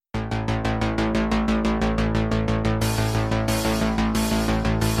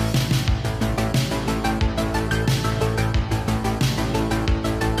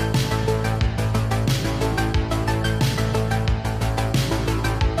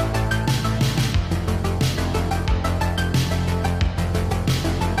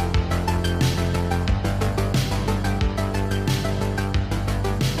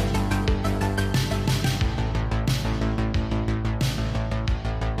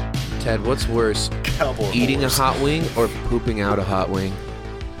Ted, what's worse, Cowboy eating horse. a hot wing or pooping out a hot wing?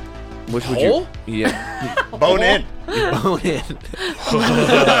 Which would Whole? you? Yeah, Bone in. bone in.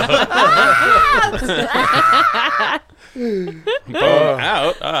 Bone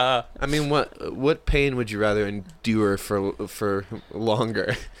out. I mean, what pain would you rather endure for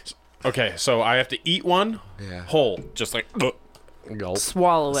longer? Okay, so I have to eat one Yeah. whole, just like. Gulp.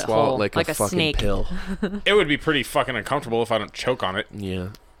 Swallow it Swallow whole, it like a fucking snake. pill. It would be pretty fucking uncomfortable if I don't choke on it. Yeah,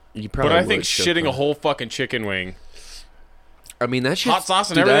 you But probably. I think would choke shitting on a it. whole fucking chicken wing, I mean, that shit. hot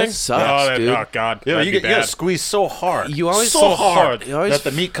sauce and dude, everything. That sucks, dude. Oh god, Yeah, that'd you be gotta bad. squeeze so hard. You always so hard You always that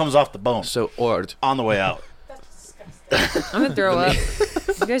the meat comes off the bone so odd. on the way out. I'm gonna throw up.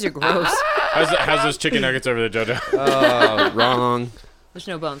 You guys are gross. How's those chicken nuggets over there, JoJo? Oh, wrong, There's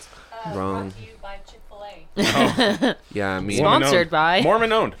no bones. wrong. Brought to you by Chick-fil-A. Yeah, I mean, Sponsored by.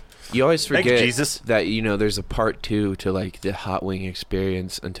 Mormon owned. you always Thank forget you, Jesus. that there's a part 2 to like the hot wing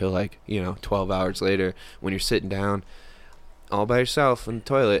experience until like 12 hours later when you're sitting down all by yourself in the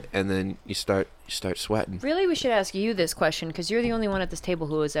toilet and then you start sweating. Really, we should ask you this question because you're the only one at this table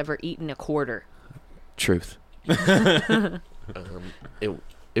who has ever eaten a quarter. Truth.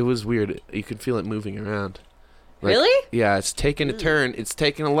 It was weird. You could feel it moving around. Like, Really? Yeah, it's taking a turn. It's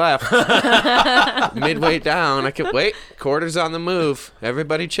taking a left. Midway down, I could wait. Quarter's on the move.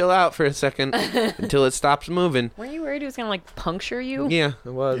 Everybody chill out for a second until it stops moving. Weren't you worried it was gonna like puncture you? Yeah, it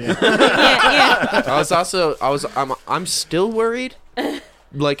was. yeah. I'm still worried.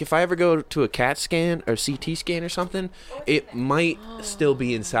 Like if I ever go to a CAT scan or CT scan or something, it might still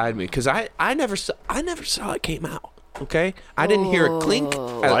be inside me because I never saw it came out. Okay, I didn't hear a clink.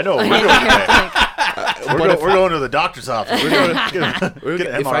 I know. We're doing it. We're going to the doctor's office. We're going to get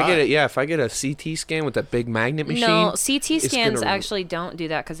an MRI. If I get a CT scan with that big magnet machine. No, CT it's scans gonna- actually don't do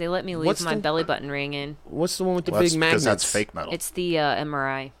that because they let me leave What's my the- belly button ring in. What's the one with the Well, big that's magnets? because that's fake metal. It's the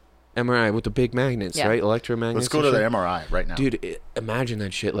MRI. MRI with the big magnets, Yeah. right? Electromagnets. Let's go to and the shit. MRI right now. Dude, imagine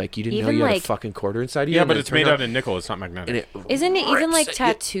that shit. Like you didn't Even know you had a like- fucking quarter inside you. Yeah, and but then it's turn made out- out of nickel. It's not magnetic. and it Isn't it even like rips.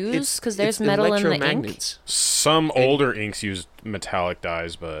 tattoos? It's- Because there's it's metal in the ink. electromagnets. Some older inks use metallic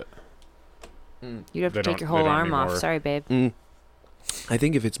dyes, but You'd have They to take don't- your they whole don't arm off. anymore. Sorry, babe. I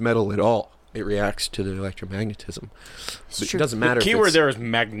think if it's metal at all, it reacts to the electromagnetism. But true. it doesn't the matter. if keyword it's- there is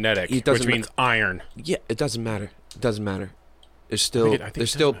magnetic, It which doesn't means iron. Yeah, it doesn't matter. It doesn't matter. There's still I think it there's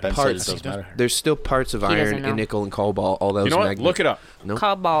does still matter. Ben said it parts. doesn't matter. There's still parts of He doesn't iron know. and nickel and cobalt. All those You know what? magnets. Look it up. Nope.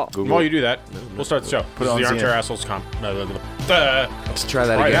 Cobalt. While you do that, we'll start the show. Put it This on is the ZN. Armchair Assholes Let's Let's try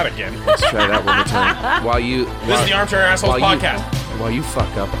that try again. that again. Let's try that one more time. This is the Armchair Assholes while you- podcast. While you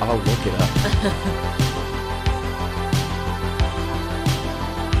fuck up, I'll look it up.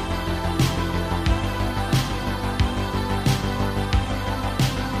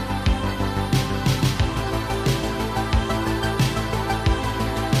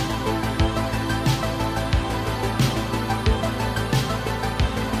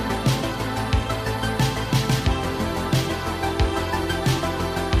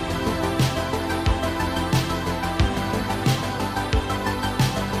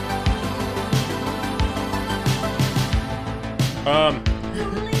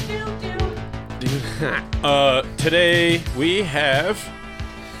 Today we have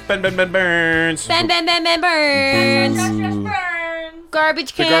Ben Burns, Ben Burns. Burns.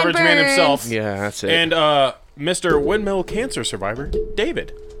 Garbage the can garbage man Burns. himself, Yeah, that's it. and Mr. Windmill Cancer survivor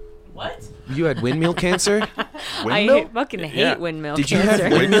David. What? You had windmill cancer? Windmill? Fucking hate Yeah. windmill Did you cancer.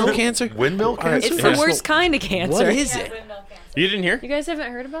 have windmill cancer? Windmill cancer? It's the Yeah. worst kind of cancer. What is Yeah, it? windmill cancer. You didn't hear? You guys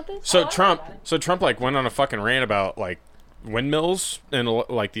haven't heard about this? So Trump like went on a fucking rant about like windmills and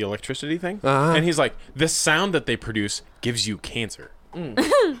like the electricity thing, Uh-huh. and he's like, this sound that they produce gives you cancer.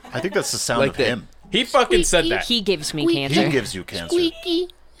 I think that's the sound Like of the- him. He fucking said that. He gives me He cancer. gives you cancer.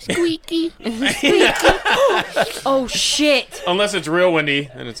 Oh shit! Unless it's real windy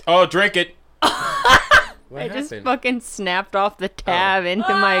and it's drink it. I just fucking snapped off the tab into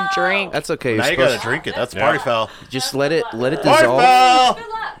my drink. That's okay. Now You're you gotta supposed drink it. That's Yeah. party foul. just let it Party dissolve. foul! Good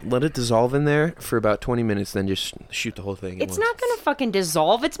luck. Let it dissolve in there for about 20 minutes, then just shoot the whole thing. at It's once. not gonna fucking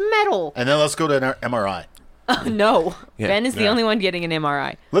dissolve. It's metal. And then let's go to an MRI. No, Yeah. Ben is the Yeah. only one getting an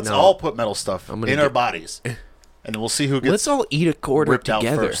MRI. Let's No. all put metal stuff I'm in gonna our get- bodies. And then we'll see who gets... Let's all eat a quarter ripped out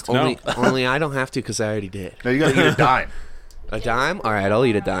together. first. Only, No. only I don't have to because I already did. No, you gotta eat a dime. A dime? All right, I'll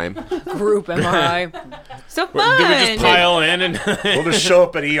eat a dime. Group MRI. So fun. Did we just pile in and We'll just show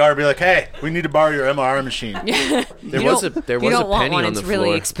up at ER and be like, hey, we need to borrow your MRI machine. There was a you don't want penny one. on It's the really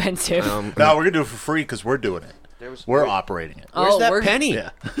floor. expensive. No, we're gonna do it for free because we're doing it. We're operating it. Where's that we're- penny? Yeah.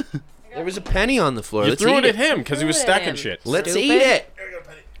 There was a penny on the floor. you Let's threw eat it at him because he was Threw it at stacking him. shit. Let's Stupid. eat it.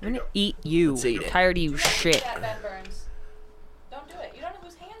 I'm gonna eat you. eat it. Tired of you shit. Yeah, Ben Burns. Don't do it. You don't know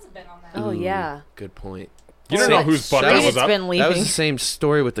whose hands been on that. Oh, Ooh, yeah. Good point. You don't know whose butt that was David's up. been That was the leaving. same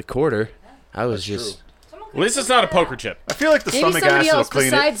story with the quarter. I was just. At least it's not a poker chip. I feel like the Maybe stomach somebody acid will else clean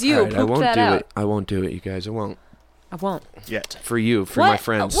it. besides you All right, I pooped won't that do out. it. I won't do it, you guys. I won't. I won't. Yet. For you, for What? my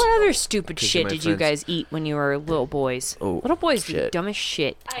friends. What other stupid 'Cause shit you're my did you friends. guys eat when you were little boys? Oh, Little boys do shit. dumb as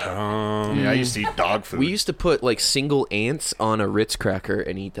shit. Yeah, I used to eat dog food. We used to put like single ants on a Ritz cracker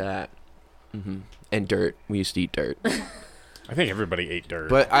and eat that. And dirt. We used to eat dirt. I think everybody ate dirt.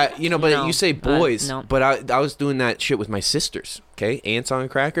 But but No, you say boys. no. But I was doing that shit with my sisters. Okay, ants on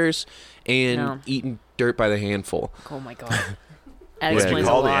crackers and No. eating dirt by the handful. Oh my god. What That did you explains a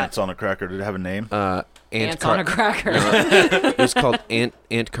call the lot. ants on a cracker? Did it have a name? Ants on a cracker. It was called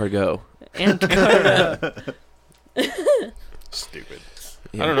ant cargo. Stupid.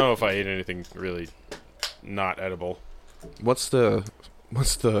 Yeah. I don't know if I ate anything really not edible. What's the?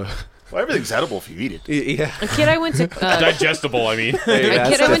 Well, everything's edible if you eat it. Yeah. A kid I went to Digestible, I mean. Hey, a that's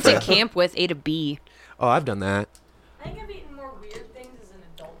kid I went to different. camp with ate a bee. Oh, I've done that. I think I've eaten more weird things as an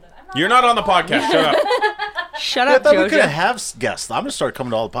adult than I'm You're not on the podcast. Shut up. Shut I up, thought we could Jojo. have guests. I'm gonna start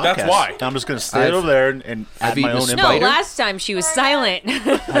coming to all the podcasts. That's why. I'm just gonna stay I've- over there and I've add my eaten a own spider. No, input. last time she was silent.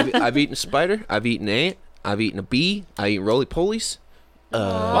 I've eaten a spider. I've eaten an ant. I've eaten a bee. I eat roly-polies.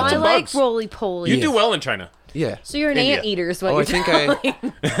 Lots I of like bugs. roly poly. You do well in China. Yeah. So you're an India. anteater is what Oh, I you're think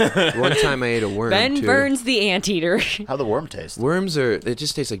telling. one time I ate a worm Ben too. Burns the anteater. How the worm taste? Worms it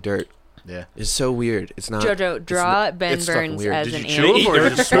just tastes like dirt. Yeah. It's so weird. It's not. Jojo, draw Ben it's fucking Burns weird. as Did an you chew 'em anteater. or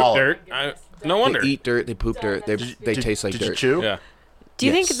did you just swallow? Dirt. No wonder. They eat dirt. They poop dirt. They taste like Did dirt. you chew? Yeah. Do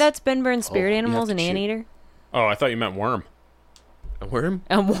you Yes. think that's Ben Burns' spirit you animals, have an to chew. anteater? Oh, I thought you meant worm. A worm?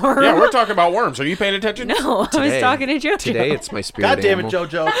 A worm? Yeah, we're talking about worms. Are you paying attention? No, I was Today. talking to Jojo. Today it's my spirit God damn it, animal.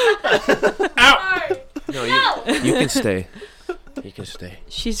 JoJo. Ow! No, you can stay. You can stay.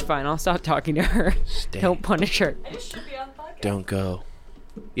 She's fine. I'll stop talking to her. Stay. Don't punish her. I just should be on the podcast. Don't go.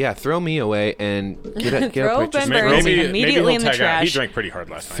 Yeah, throw me away and get Throw up. Just Ben throw Burns me, immediately he'll in the tag out. He trash. drank pretty hard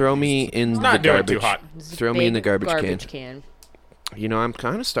last night. throw me in the not doing garbage. too hot. Throw me in the Big garbage can. You know, I'm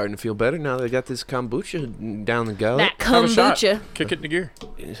kind of starting to feel better now that I got this kombucha down the gullet. That Have a shot. kombucha. Kick it into gear.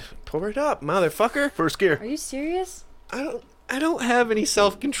 Pour it up, motherfucker. First gear. Are you serious? I don't have any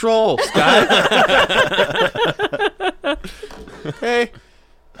self-control, Scott. Hey.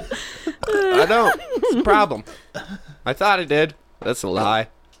 I don't. It's a problem. I thought I did. That's a lie.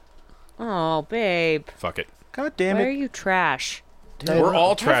 Oh, babe. Fuck it. God damn Why are it. you trash? We're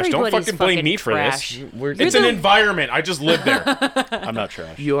all trash. Don't Everybody's fucking blame fucking me for trash. this. We're, It's an environment. I just live there. I'm not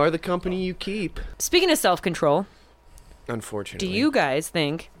trash. you are the company you keep. Speaking of self-control, Unfortunately. do you guys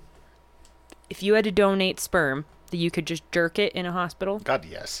think if you had to donate sperm that you could just jerk it in a hospital? God,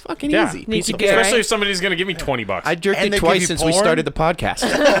 yes. Fucking Yeah. easy. Need Piece to of get cake. right? Especially if somebody's going to give me $20. I jerked And it they give twice you since we porn? started the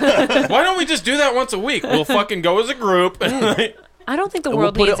podcast. Why don't we just do that once a week? We'll fucking go as a group. I I don't think the We'll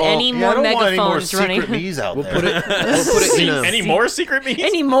world put it needs all- any Yeah, more I don't want any more megaphones secret running. me's out We'll there. put it in a Any more secret me's?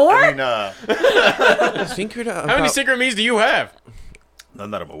 Any more? I mean, secret How many about- secret me's do you have?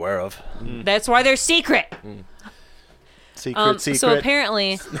 none that I'm aware of. That's why they're secret. Secret. So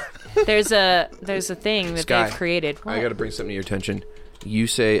apparently, there's a thing that Sky, they've created. I got to bring something to your attention. You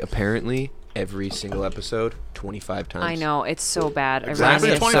say apparently every single episode 25 times. I know it's so bad. I Exactly.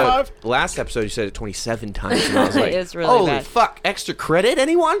 really Every miss it. 25? Last episode you said it 27 times, and I was like, It's really "Holy bad. fuck! Extra credit,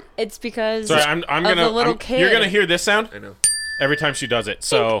 anyone?" It's because Sorry, I'm of gonna. the little I'm- kid. You're gonna hear this sound I know. every time she does it.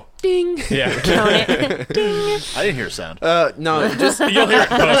 So Ding. yeah, Count it. I didn't hear a sound. No, just you'll hear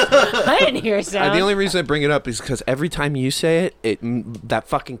it in post. I didn't hear a sound. the only reason I bring it up is because every time you say it, that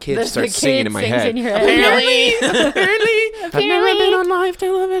fucking kid The starts kid singing in my sings head. in your head. Apparently, I've never been on live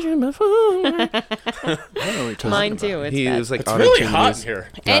television before. I don't know what you're talking Mine about. too. It's He bad. was like it's really auto-tuned hot his- in here.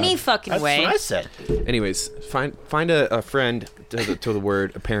 Any fucking That's way. what I said. Anyways, find a friend to the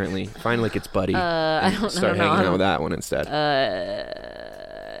word apparently. Find like its buddy. I don't Start know. hanging out with that one instead.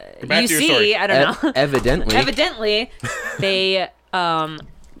 Go back You to your see, story. I don't know. Evidently. Evidently, they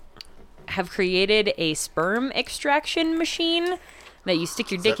have created a sperm extraction machine that you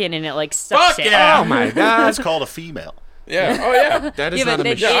stick your dick in and it like sucks Fuck it. yeah! Oh my That's god. called a female. Yeah. Oh yeah. That is Yeah, not but a they-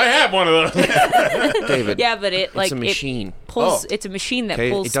 machine. Yeah, I have one of those. David. Yeah, but it like it's a machine. it pulls. Oh. It's a machine that Okay,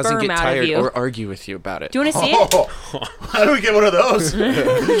 pulls it doesn't sperm get out of tired you. or argue with you about it. Do you want to see it? Oh, how do we get one of those?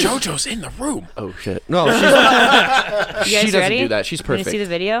 JoJo's in the room. Oh shit! No, You she guys doesn't ready? do that. She's You want perfect. to see the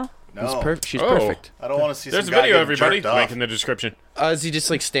video? No, She's Oh. perfect. I don't want to see. There's a some guy video, getting everybody. jerked off. Link in the description. Does he just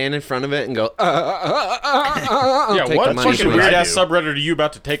like stand in front of it and go? Yeah. take What the money, fucking please. weird ass I do. subreddit are you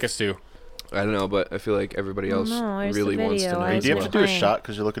about to take us to? I don't know, but I feel like everybody else no, here's the really wants to video. know. I Hey, as do you have well. to do a Playing. shot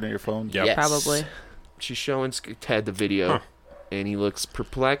because you're looking at your phone? Yep. Yes. Probably. She's showing Ted the video, Huh. and he looks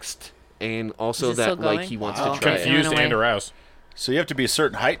perplexed, and also Is it still that like going? he wants Wow. to try it. Confused away. and aroused. So you have to be a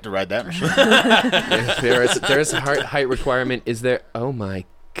certain height to ride that machine. There is a height requirement. Is there? Oh my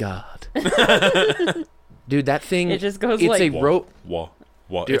god, dude, that thing. It just goes it's like- a rope. What?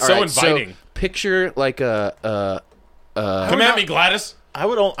 Dude, It's so alright, inviting. Picture like a Come at me, Gladys. I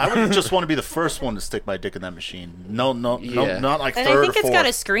would just want to be the first one to stick my dick in that machine. No, Yeah. not like And third I think or it's fourth. got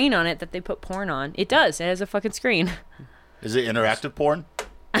a screen on it that they put porn on. It does. It has a fucking screen. Is it interactive porn?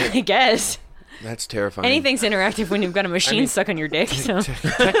 I guess. That's terrifying. Anything's interactive when you've got a machine stuck on your dick. So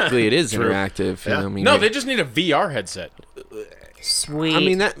Technically, it is interactive. You Yeah. know, I mean, No, they just need a VR headset. sweet. I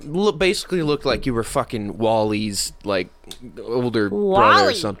mean, that basically looked like you were fucking Wally's like older brother or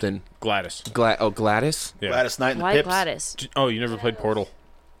Wally. something. Gladys. Gladys. Yeah. Gladys Knight and the Why Pips. Gladys? Oh, you never played Portal?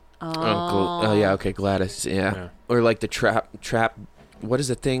 Oh, yeah. Okay, Gladys. Yeah. Or like the trap. What is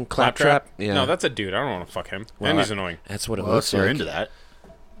the thing? Claptrap. Yeah. No, that's a dude. I don't want to fuck him. Well, and he's annoying. That's what it Well, looks so you're like. into that.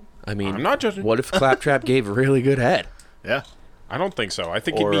 I mean, I'm not judging. what if Claptrap gave really good head? Yeah. I don't think so. I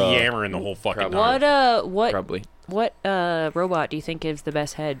think Or, he'd be yammering the whole fucking time. Probably. What robot do you think gives the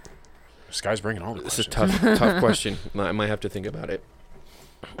best head? This guy's bringing all the This is questions. a tough question. I might have to think about it.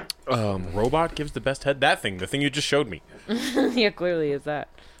 Robot gives the best head? That thing. The thing you just showed me. Yeah, clearly is that.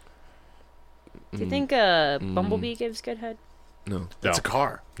 Do you think Bumblebee gives good head? No. That's a No.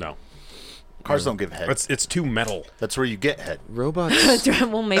 car. No. Cars don't give head. It's too metal. That's where you get head. Robots.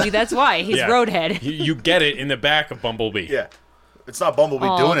 Well, maybe that's why. He's Yeah. roadhead. You get it in the back of Bumblebee. Yeah. It's not Bumblebee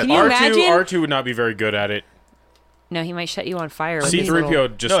Aw, doing it. can you though. imagine? R2 would not be very good at it. No, he might set you on fire. with his little-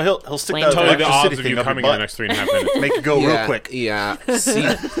 C-3PO just No, he'll stick Flame that tell you the electricity odds of thing you up your coming in the butt. next 3.5 minutes. Make it go yeah, real quick. Yeah. See,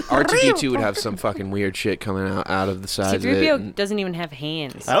 R2D2 would have some fucking weird shit coming out of the sides of it. C-3PO and- doesn't even have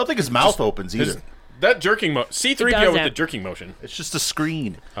hands. I don't think his mouth opens either. That jerking C-3PO It does with that. the jerking motion. It's just a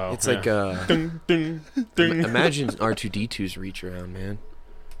screen. Oh, It's yeah. like Ding, ding, ding. imagine R2D2's reach around, man.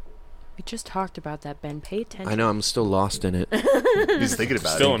 We just talked about that, Ben. Pay attention. I know I'm still lost in it. He's thinking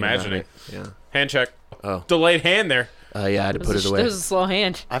about Still it. imagining. Yeah. Hand check. Oh. Delayed hand there. Yeah, I had to That put was it a- away. That was a slow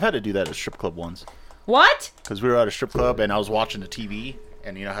hand. I've had to do that at a strip club once. What? Because we were at a strip club and I was watching the TV,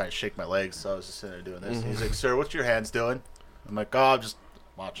 and you know how I shake my legs, so I was just sitting there doing this. And he's like, "Sir, what's your hands doing?" I'm like, "Oh, I'm just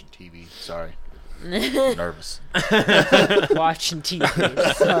watching TV. Sorry, I'm nervous." Watching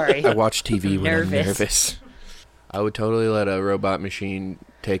TV. Sorry. I watch TV when I'm Nervous. nervous. I would totally let a robot machine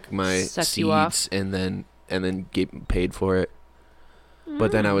take my Suck you off. seeds and then get paid for it.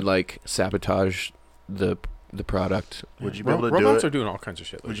 But then I would like sabotage the product. Would you be able to do Robots it? are doing all kinds of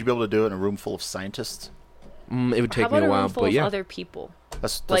shit. Would you be able to do it in a room full of scientists? It would take How about me a a while, room full but of yeah. other people?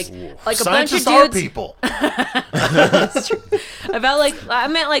 That's Like a bunch of scientists are dudes. people. I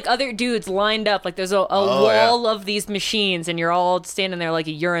meant like other dudes lined up. Like there's a Oh, yeah. wall of these machines, and you're all standing there like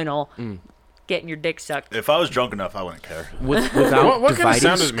a urinal, getting your dick sucked. If I was drunk enough, I wouldn't care. Without What kind of dividing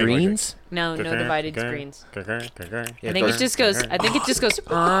sound does it make, like screens. No divided screens. Yeah, I think it just goes. I think it just goes.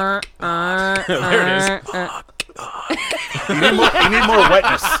 There it is. You need more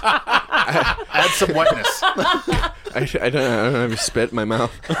wetness. Add some wetness. I don't have any spit in my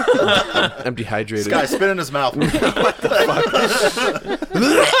mouth. I'm dehydrated. This guy spit in his mouth.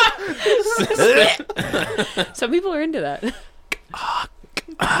 Some people are into that.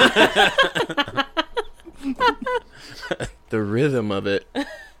 The rhythm of it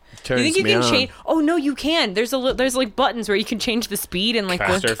turns You think you me can on. change? Oh no, you can. There's there's like buttons where you can change the speed and like.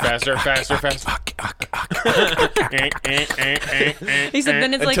 Faster, faster, faster, faster. Except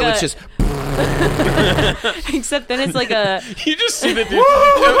then it's like Until a. it's just Except then it's like a. You just see the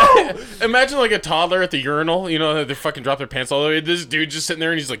dude. Imagine like a toddler at the urinal. You know, they fucking drop their pants all the way. This dude just sitting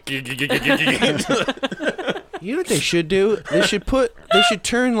there and he's like. You know what they should do? They should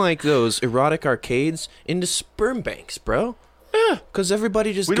turn like those erotic arcades into sperm banks, bro. Yeah, because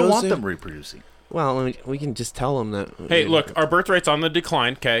everybody just We goes don't want there. them reproducing. Well, I mean, we can just tell them that. Hey, look, our birth rate's on the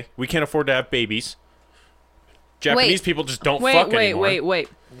decline. Okay, we can't afford to have babies. Japanese Wait. people just don't Wait, fuck wait, anymore. wait.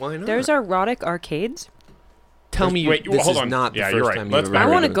 why not? There's erotic arcades. Tell me Wait, this hold is on. not the Yeah, first you're right. time Let's you've back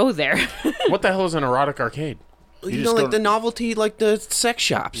ever I want to been. go there. What the hell is an erotic arcade? You You know, just like go- the novelty, like the sex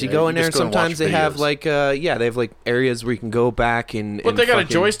shops. You Yeah, go you in there, and just go and sometimes watch they have videos. like, they have like areas where you can go back and. But they got a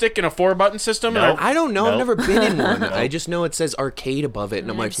fucking- joystick and a 4-button system. No. And I don't know. I've Nope. never been in one. Nope. I just know it says arcade above it, and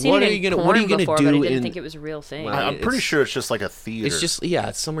I'm like, I've seen what it are in you gonna porn do before, but I didn't in? think it was a real thing. Well, I'm pretty it's- sure it's just like a theater. It's just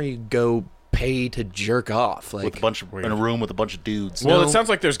it's somewhere you go pay to jerk off. with Like a bunch of, in a room with a bunch of dudes. well, No. it sounds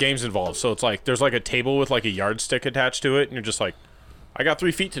like there's games involved. So it's like there's like a table with like a yardstick attached to it, and you're just like, I got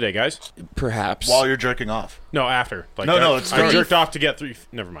 3 feet today, guys. perhaps. While you're jerking off. No, after. Like, No, it's I during. jerked off to get 3.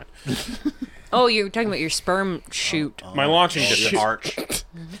 Never mind. Oh, you're talking about your sperm shoot. My launching Oh, distance. arch.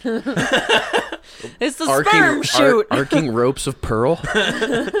 It's the sperm shoot. arcing ropes of pearl.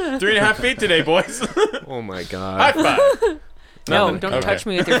 3.5 feet today, boys. Oh my High god. five. No, Nothing. don't Okay. touch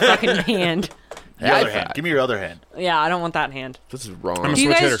me with your fucking hand. The other I've hand. had- Give me your other hand. Yeah, I don't want that hand. This is wrong. I'm a Do you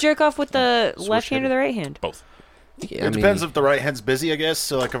switch guys hitter. jerk off with the left hand or hitter. the right hand? Both. Yeah, It depends if the right hand's busy, I guess.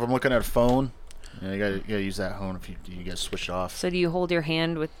 So, like, if I'm looking at a phone, you gotta use that phone if you guys switch it off. So do you hold your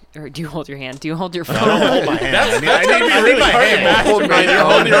hand with, or do you hold your hand? Do you hold your phone? I don't hold my hand. I need really my hard to hand. Hold my You're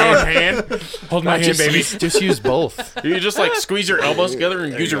own holding your own hand. Hold my hand, baby. Just use both. You just like squeeze your elbows together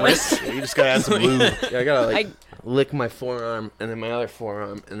and use your wrists. You just gotta add some lube. Yeah, I gotta like I- lick my forearm and then my other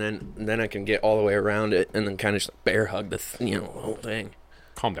forearm, and then I can get all the way around it, and then kind of just bear hug the the whole thing.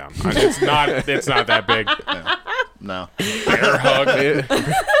 Calm down. It's not that big. No. Bear hug.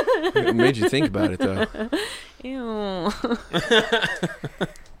 It made you think about it though. Ew.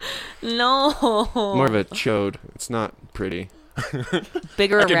 No. More of a chode. It's not pretty.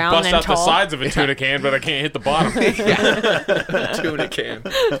 Bigger I can around bust than out tall. the sides of a tuna can, but I can't hit the bottom. Tuna can.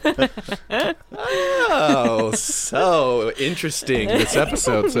 Oh, so interesting this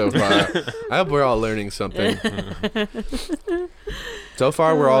episode so far. I hope we're all learning something. So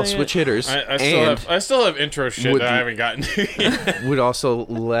far, we're all switch hitters, I still have intro shit Would that I you- haven't gotten to yet. would also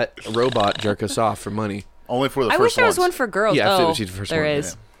let a robot jerk us off for money. Only for the I first wish there was ones. one for girls. Yeah, oh, if it was the first there one,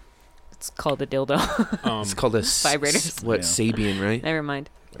 is. It's called a dildo. It's called a Vibrators. What Yeah. Sabian, right? Never mind.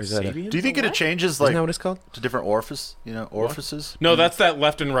 Or is that a, Do you think it changes isn't like that what it's called? to different orifices? You know, orifices. No, that's that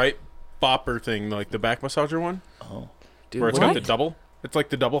left and right bopper thing, like the back massager one, Dude, where it's what? got the double. It's like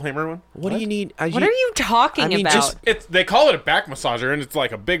the double hammer one. What do you need? What are you talking I mean, about? just- They call it a back massager, and it's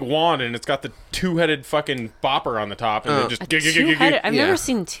like a big wand, and it's got the two-headed fucking bopper on the top, and Oh. it just A two-headed. I've Yeah. never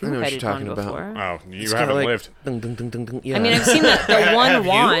seen I know what you're two-headed one talking about. before. Oh, you It's got, haven't like, lived. Dun, dun, dun, dun, dun. Yeah. I mean, I've seen the one Have you?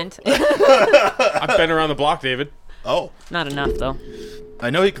 wand. I've been around the block, David. Oh, Not enough though.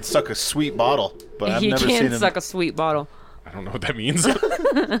 I know he can suck a sweet bottle, but I've You never seen can't him. suck a sweet bottle. I don't know what that means.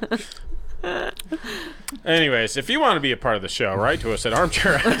 Anyways, if you want to be a part of the show, write to us at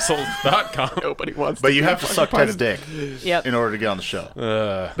armchairassholes.com. Nobody wants. But you have to suck Ted's dick Yep. in order to get on the show.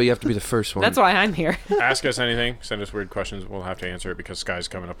 But you have to be the first one. That's why I'm here. Ask us anything. Send us weird questions. We'll have to answer it because Sky's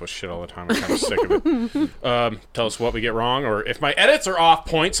coming up with shit all the time. I'm kind of sick of it. Tell us what we get wrong, or if my edits are off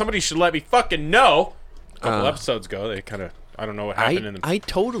point, somebody should let me fucking know. A couple episodes ago, they kind of, I don't know what happened in the... I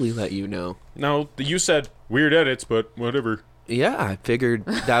totally let you know. No, you said weird edits, but whatever. Yeah, I figured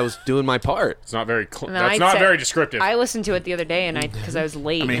that I was doing my part. It's not very... No, that's I'd not say- very descriptive. I listened to it the other day, and because I was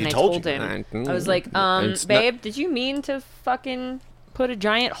late, I mean, and he I told told you. him. I I was like, It's not- babe, did you mean to fucking put a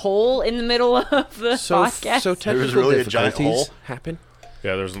giant hole in the middle of the So podcast? so There was technical really a giant difficulties hole? happen.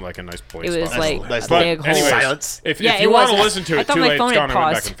 Yeah, there's like a nice voice. It was box. like nice a But big hole. anyways, Silence. if Yeah, you it want to was. listen to I it thought too my late, phone it's had gone. I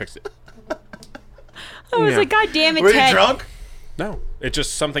went back paused. and fixed it. I was Yeah. like, God damn it, Were you Ted. drunk? No, it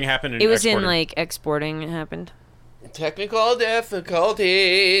just something happened. And It was in exported. like exporting. It happened. Technical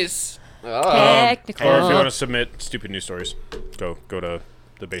difficulties. Technical. Or if you want to submit stupid news stories, go to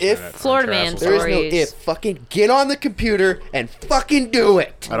the basement. If at Florida Armchair Man Assholes. There is no Stories. if. Fucking get on the computer and fucking do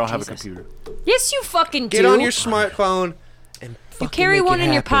it. I don't have a Jesus. computer. Yes, you fucking do. Get on your smartphone and fucking You carry make one it in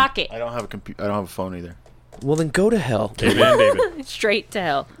your happen. pocket. I don't have a computer. I don't have a phone either. Well, then go to hell. David and David. Straight to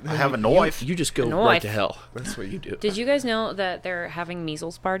hell. I have a knife. You just go Knife. right to hell. That's what you do. Did you guys know that they're having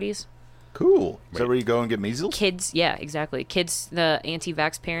measles parties? Cool. Is that where you go and get measles? Kids, yeah, exactly. Kids, the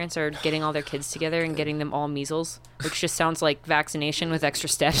anti-vax parents are getting all their kids together and getting them all measles, which just sounds like vaccination with extra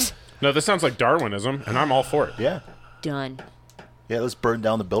steps. No, this sounds like Darwinism, and I'm all for it. Yeah. Done. Yeah, let's burn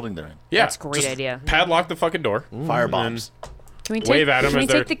down the building they're in. Yeah, That's a great just idea. Padlock the fucking door. Fire bombs. Can we take, Wave at 'em can we as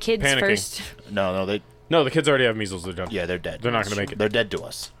they're take the kids panicking. first No, they. No, the kids already have measles. They're done. Yeah, they're dead. They're not gonna make it. They're dead to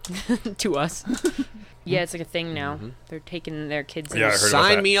us. to us? Yeah, it's like a thing now. They're taking their kids. Yeah, I in. heard about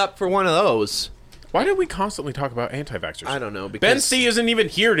Sign that. me up for one of those. Why do we constantly talk about anti-vaxxers? I don't know. Because Ben C isn't even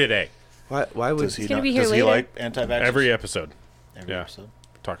here today. Why would Does he gonna not? be here Does he later. like anti-vaxxers? Every episode Every yeah. episode.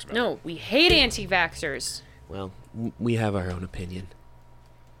 talks about it. No, we hate anti-vaxxers. Well, we have our own opinion.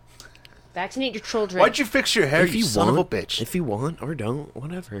 Vaccinate your children. Why'd you fix your hair, you son of a bitch? If you want or don't,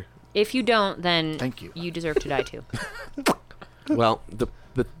 whatever. If you don't, then Thank you. You deserve to die too. Well,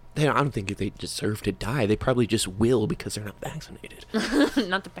 I don't think they deserve to die. They probably just will because they're not vaccinated.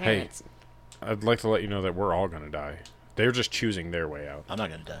 Not the parents. I'd like to let you know that we're all gonna die. They're just choosing their way out. I'm not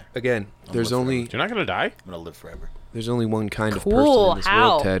gonna die. Again, there's live only You're not gonna die? I'm gonna live forever. one kind of Cool, person in this how?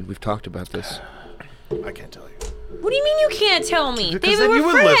 world, Ted. We've talked about this. I can't tell you. What do you mean you can't tell me? Because David, then we're you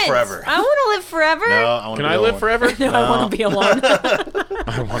would friends. live forever. I want to live forever. No, I want Can I live forever? No, I want to be alone. I want to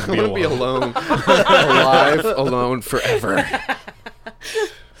I want to be alone, alive, alone forever.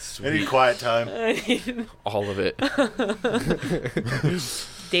 Any quiet time. All of it.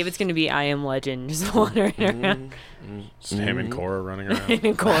 David's gonna be I Am Legend, just wandering around. Just him and Cora running around,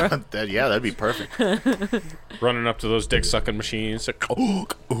 And Cora. Yeah, that'd be perfect. running up to those dick sucking machines. Like, Yeah,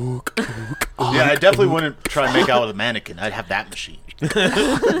 I definitely wouldn't try and make out with a mannequin. I'd have that machine.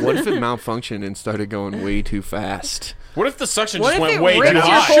 What if it malfunctioned and started going way too fast? what if the suction What just if went it way ripped too your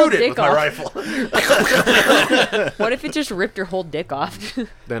high? whole Shoot it dick with my off? rifle. What if it just ripped your whole dick off?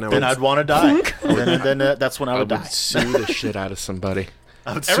 Then Then I'd want to die. then that's when I I would die. would sue the shit out of somebody.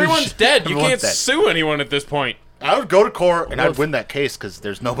 I would sue Everyone's shit- dead. You everyone's can't dead. sue anyone at this point. I would go to court and I'd win that case because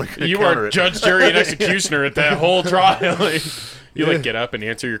there's nobody going to You counter are it. judge, jury, and executioner at that whole trial. You like get up and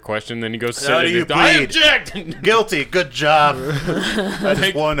answer your question, then you go sit. How and do you I plead? object. Guilty. Good job. I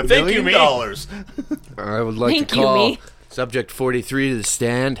just won $1 thank you, million. me. I would like Thank to you, call me. subject 43 to the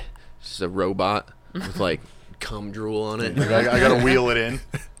stand. This is a robot with like cum drool on it. I got to wheel it in.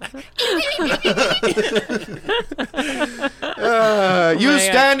 You my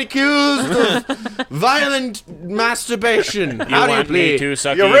stand accused of violent masturbation. How do you want me plead? to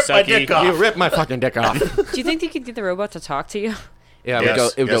sucky, You ripped my sucky? dick off. You rip my fucking dick off. Do you think you could get the robot to talk to you? Yeah,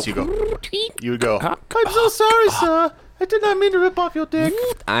 Yes, it would yes, go. you would go. I'm so sorry, sir. I did not mean to rip off your dick.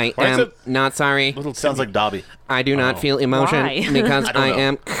 I Why is am it- not sorry. Sounds like Dobby. I do not feel emotion Why? because I don't I know.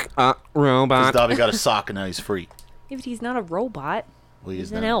 am a Because robot. Dobby got a sock and now he's free. Yeah, but he's not a robot. Well, he is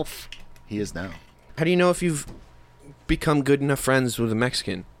He's an now. elf. He is now. How do you know if you've become good enough friends with a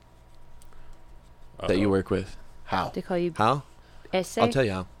Mexican that you work with? How? They call you How? essay. I'll tell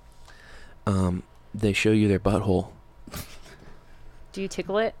you how. They show you their butthole. Do you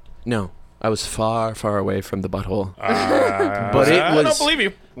tickle it? No, I was far, far away from the butthole. But it I was- don't believe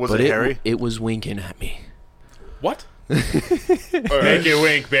you. Was but it hairy? it was winking at me. What? Make you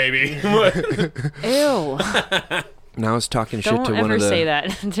wink, baby. Ew. Now I was talking shit Don't to one ever of say the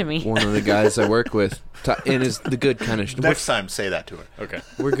that to me. one of the guys I work with, and is the good kind of. Next time, say that to her. Okay.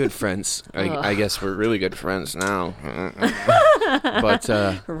 We're good friends. I Ugh. guess we're really good friends now. But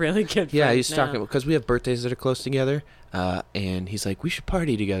Really good. yeah, friends he's now. talking because we have birthdays that are close together, and he's like, "We should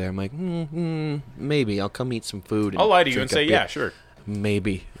party together." I'm like, "Maybe I'll come eat some food." I'll lie to you drink and a say, beer." yeah, sure.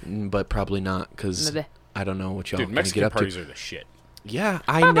 Maybe, but probably not because Maybe. I don't know what y'all Dude, gonna Mexican get up parties to. are the shit. Yeah,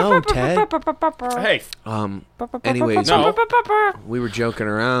 I know, Ted. Hey, Anyways, No. we were joking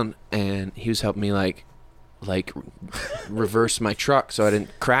around, and he was helping me like reverse my truck so I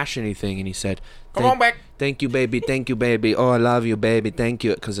didn't crash anything. And he said, come on back. Thank you, baby. Thank you, baby. Oh, I love you, baby. Thank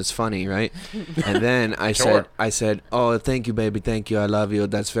you, because it's funny, right? And then Sure. I said, oh, thank you, baby. Thank you. I love you.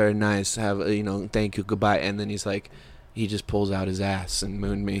 That's very nice. Have thank you. Goodbye. And then he's like, he just pulls out his ass and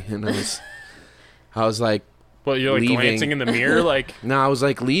mooned me, and I was like, Well, you're like Leaving. glancing in the mirror, like, no, I was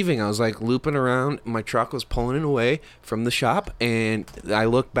like leaving. I was like looping around. My truck was pulling away from the shop, and I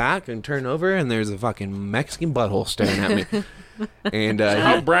looked back and turned over, and there's a fucking Mexican butthole staring at me. And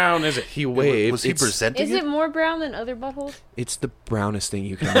how brown is it? he waved. Was he It's- presenting Is it more brown than other buttholes? It's the brownest thing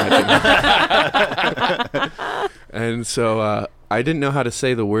you can imagine. And so I didn't know how to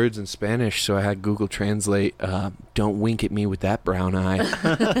say the words in Spanish, so I had Google Translate, don't wink at me with that brown eye.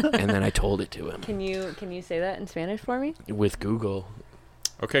 And then I told it to him Can you say that in Spanish for me? with Google.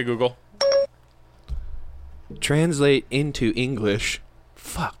 Okay, Google. Translate into English.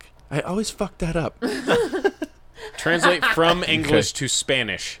 Fuck. I always fuck that up. Translate from English to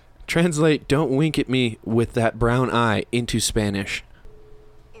Spanish. Translate don't wink at me with that brown eye into Spanish.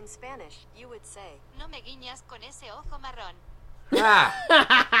 In Spanish, you would say, No me guiñas con ese ojo marrón.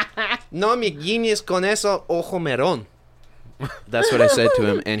 No me guiñes con eso ojo merón. That's what I said to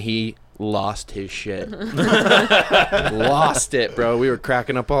him, and he lost his shit. Lost it, bro. We were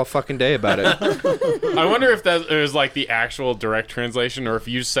cracking up all fucking day about it. I wonder if that is like the actual direct translation, or if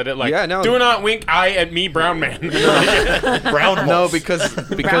you said it like, Yeah, no. do not wink eye at me, brown man. brown No, holes? because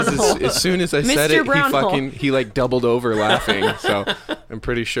as soon as I said Mr. it, Brownhole. he like doubled over laughing. So I'm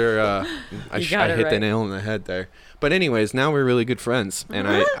pretty sure I got it hit the right. nail on the head there. But anyways, now we're really good friends, and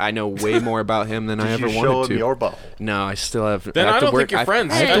I know way more about him than I Did ever you show wanted him to. your butthole? No, I still have. Then have I to don't work. think you're I-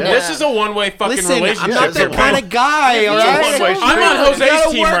 friends. I have to This is a one-way fucking Listen, relationship. I'm not that so- kind of guy, all right? I'm on Jose's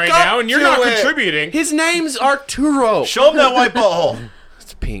gotta team work right up now, and you're to not it. contributing. His name's Arturo. Show him that white butthole.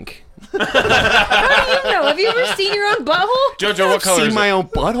 It's pink. How do you know? Have you ever seen your own butthole? Jojo, what color See is my it? own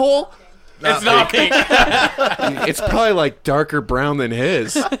butthole? It's not pink. It's probably like darker brown than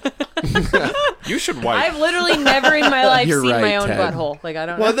his. You should wipe. I've literally never in my life You're seen my right, own Ted. butthole. Like I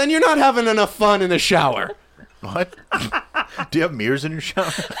don't Well, know. then you're not having enough fun in the shower. What? Do you have mirrors in your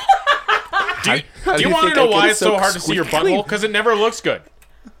shower? Do you do you want to think know I why get it's so so hard to see your squeaky clean? butthole? Because it never looks good.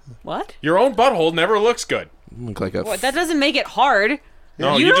 What? Your own butthole never looks good. Look like a. What? That doesn't make it hard.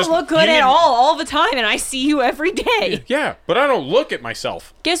 No, you don't just look good you at need- all the time, and I see you every day. Yeah, but I don't look at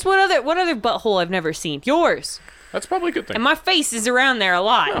myself. Guess what other butthole I've never seen? Yours. That's probably a good thing. And my face is around there a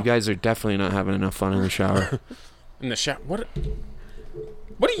lot. You guys are definitely not having enough fun in the shower. In the shower.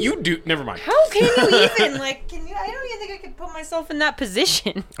 What do you do? Never mind. How can you even can you? I don't even think I could put myself in that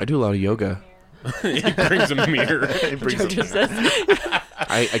position. I do a lot of yoga. He brings a mirror. JoJo says.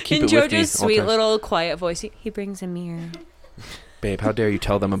 I keep In it with me. JoJo's all sweet times. little quiet voice, he brings a mirror. Babe, how dare you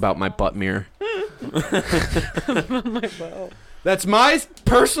tell them about my butt mirror? That's my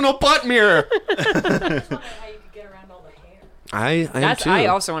personal butt mirror. I just wondering how you could get around all the hair. I am That's too. I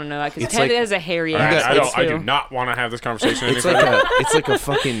also want to know that because It's Ted like- has a hairy I, ass. I do not want to have this conversation any It's further. like a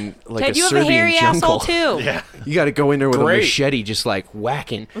fucking like Ted, a you have Serbian a hairy jungle. asshole too. Yeah. You got to go in there with Great. a machete, just like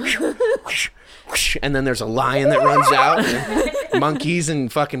whacking. And then there's a lion that runs out, and monkeys and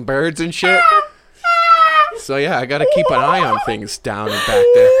fucking birds and shit. So yeah, I got to keep an eye on things down and back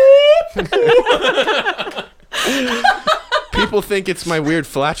there. People think it's my weird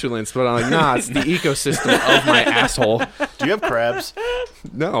flatulence, but I'm like, nah, it's the ecosystem of my asshole. Do you have crabs?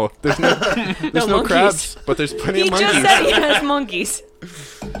 No, there's no monkeys. crabs, but there's plenty He of just monkeys. said he has monkeys.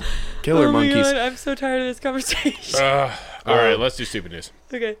 Killer Oh my monkeys. God, I'm so tired of this conversation. All right, let's do stupid news.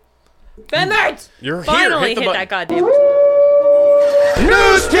 Okay. Ben Mertz! You're Finally here. Hit the hit button. that goddamn.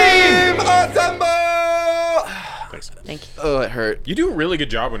 News team assemble! Thanks. Thank you. Oh, it hurt. You do a really good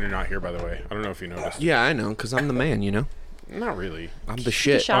job when you're not here, by the way. I don't know if you noticed. Yeah, I know, because I'm the man, you know? Not really. I'm the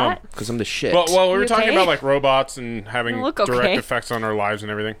shit. shot? Because I'm the shit. Well, we were You talking okay? about like robots and having You look direct okay. effects on our lives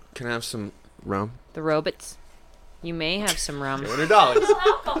and everything. Can I have some rum? The robots. You may have some rum. $100. No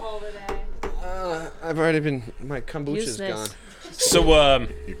alcohol today. I've already been. My kombucha's Use this. gone. So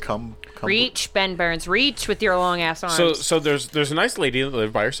You come Reach, Ben Burns. Reach with your long ass arms. so there's a nice lady that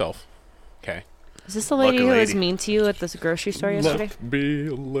lived by herself. Okay. Is this the lady Lucky who was lady. mean to you at this grocery store yesterday? Be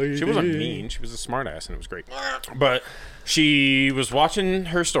a lady. She wasn't mean. She was a smartass, and it was great. But she was watching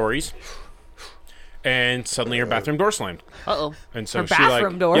her stories, and suddenly her bathroom door slammed. Uh-oh. And so Her she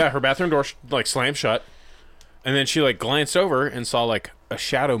bathroom door? Yeah, her bathroom door slammed shut. And then she glanced over and saw a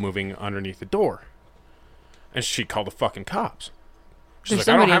shadow moving underneath the door. And she called the fucking cops. She's There's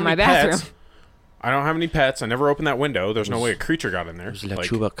like, I don't somebody have in my any bathroom. pets. I don't have any pets. I never opened that window. There's no way a creature got in there. It's La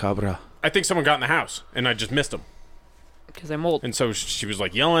Chupacabra. I think someone got in the house and I just missed them. Because I'm old. And so she was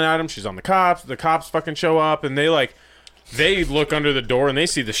yelling at him. She's on the cops. The cops fucking show up and they look under the door and they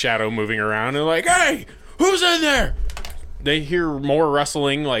see the shadow moving around and they're like, hey, who's in there? They hear more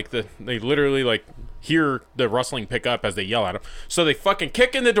rustling. They literally hear the rustling pick up as they yell at him. So they fucking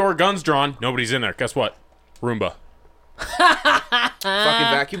kick in the door, guns drawn. Nobody's in there. Guess what? Roomba. Fucking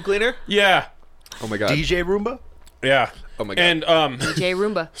vacuum cleaner? Yeah. Oh my god. DJ Roomba? Yeah. Oh my God. And Jay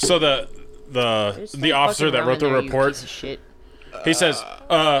Roomba. so the officer that wrote the report, Shit. he says,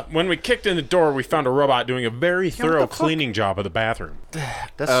 when we kicked in the door, we found a robot doing a very thorough cleaning job of the bathroom.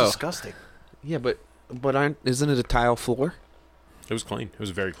 That's Oh. disgusting. Yeah, but isn't it a tile floor? It was clean. It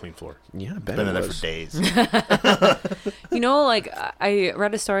was a very clean floor. Yeah, I bet Been it in there was. for days. You know, I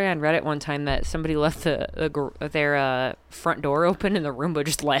read a story on Reddit one time that somebody left their front door open and the Roomba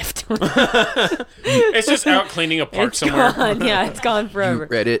just left. It's just out cleaning a park It's somewhere. gone. Yeah, it's gone You forever.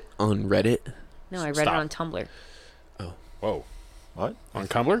 read it on Reddit? No, I read Stop. it on Tumblr. Whoa. What? On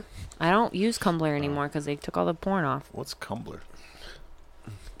Tumblr? I don't use Tumblr anymore because they took all the porn off. What's Cumblr?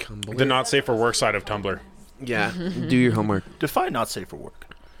 The not safe for work side of Tumblr. Yeah. Do your homework. Define not safe for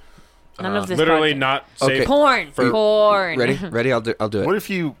work. None of this. Literally podcast. not Okay. safe. Porn. For- Porn. Ready? Ready? I'll do it. What if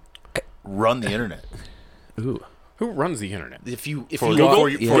you run the internet Ooh. Who runs the internet? If you for, go for,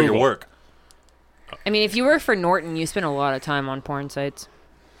 yeah. for your work? I mean, if you work for Norton, you spend a lot of time on porn sites.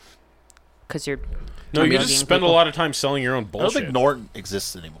 Because you're. No, you targeting just spend people. a lot of time selling your own I don't bullshit. think Norton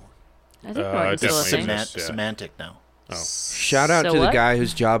exists anymore. I think Uh, Norton's still a definitely thing. exists. Yeah. Semantic now. Shout out So to the what? guy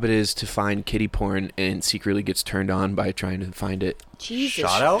whose job it is to find kitty porn and secretly gets turned on by trying to find it. Jesus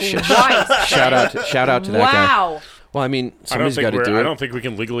Shout out? Christ. Shout out to that guy. Wow. Well, I mean, I don't somebody's got think to do it. I don't think we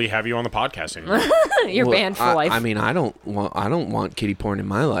can legally have you on the podcast anymore. You're Well, banned for I, life. I mean, I don't want kitty porn in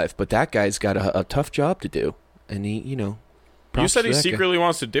my life, but that guy's got a tough job to do, and he, You props said to he that guy. secretly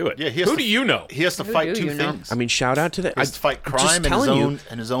wants to do it. Yeah, he has Who to- do you know? He has to Who fight do two you know? things. I mean, shout out to that. He has to fight I'm just crime and his telling you. own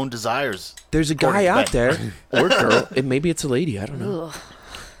and his own desires. There's a guy according to out Ben. there, or girl. Maybe it's a lady. I don't know. Ugh,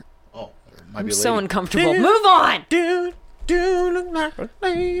 Oh, it might I'm be a so lady. uncomfortable. Move on.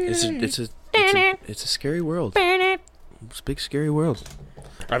 It's a scary world. It's a big scary world.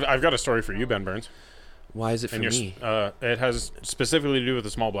 I've got a story for you, Ben Burns. Why is it for And me? it has specifically to do with the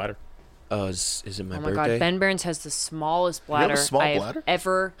small bladder. Is it my Oh my birthday? god, Ben Burns has the smallest have a bladder small I have bladder?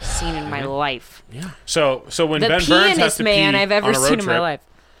 ever seen in my life. Yeah. So when The Ben Burns has pianist to man pee I've ever on a road seen in my trip, life.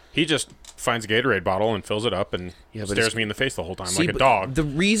 he just finds a Gatorade bottle and fills it up and Yeah, but stares it's- me in the face the whole time See, like a but dog. The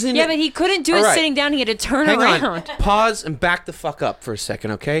reason. Yeah, but he couldn't do it All right. sitting down. He had to turn Hang around. on. Pause and back the fuck up for a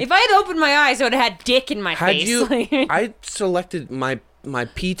second, okay? If I had opened my eyes, I would have had dick in my Had face. you? Like- I selected my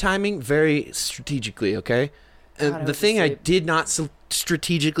pee timing very strategically, okay? And I the went to thing I sleep. did not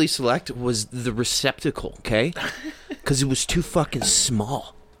strategically select was the receptacle, okay? Because it was too fucking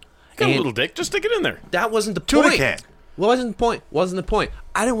small. Got a And little dick, just stick it in there. that wasn't the Tuna point. can. Wasn't the point.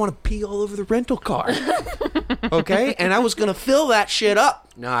 I didn't want to pee all over the rental car. Okay? And I was going to fill that shit up.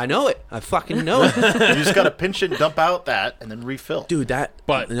 Now I know it. I fucking know it. You just gotta pinch it, dump out that, and then refill. Dude, that.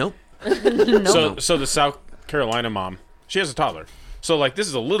 But- Nope. So the South Carolina mom, she has a toddler. So like this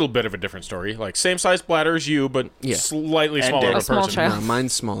is a little bit of a different story. Like same size bladder as you, but Yeah. slightly And smaller dick. of A a small person. child. No,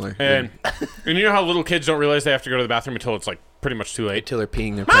 mine's smaller. And you know how little kids don't realize they have to go to the bathroom until it's like pretty much too late. Until they're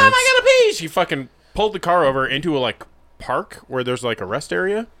peeing their Mom, pants. I gotta pee. She fucking pulled the car over into a like park where there's like a rest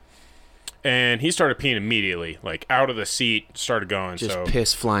area, and he started peeing immediately, like out of the seat, started going. Just so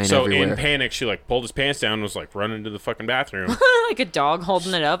piss flying so everywhere. in panic, she like pulled his pants down and was like running to the fucking bathroom. like a dog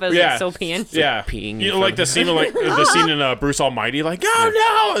holding it up as Yeah. it's still peeing. Yeah, peeing in you know, front like of the scene of like the scene in Bruce Almighty, like oh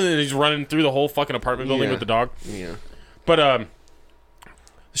no, and then he's running through the whole fucking apartment building Yeah. with the dog. Yeah. But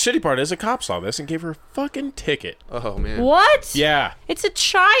the shitty part is a cop saw this and gave her a fucking ticket. Oh, man. What? Yeah, It's a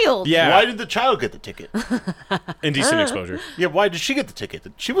child. yeah, Why did the child get the ticket? indecent exposure. Yeah, why did she get the ticket?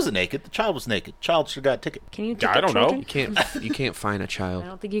 She wasn't naked. The child was naked. Child should have got a ticket. Can you? Yeah, I don't know. children? You can't find a child. I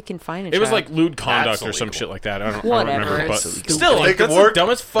don't think you can find a It child. was like lewd conduct That's or some illegal. shit like that. I don't Whatever, remember. But it's stupid. still, like, Make it that's work. the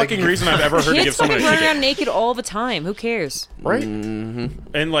dumbest fucking reason I've ever heard to give Kids someone fucking a run around ticket. naked all the time. Who cares? Right?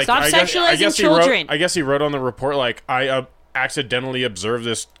 And like, Stop I guess sexualizing he wrote. children. I guess he wrote on the report like I accidentally observed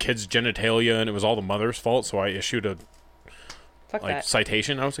this kid's genitalia and it was all the mother's fault, so I issued a Fuck like that.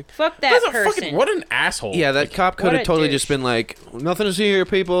 citation. I was like, Fuck that that's a person. fucking what an asshole. Yeah, that cop could what have a totally douche. just been like, nothing to see here,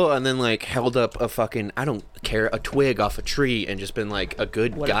 people, and then like held up a fucking, I don't care, a twig off a tree and just been like a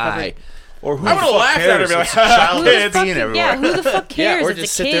good What a guy. Or who I the would've fuck laughed at her cares? and be It's like, a child Who the that's fuck- peeing everywhere. yeah, who the fuck cares? or It's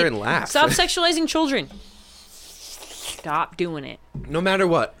just a sit kid. there and laugh. Stop sexualizing children. Stop doing it. No matter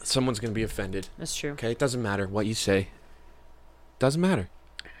what, someone's going to be offended. That's true. Okay? It doesn't matter what you say. Doesn't matter.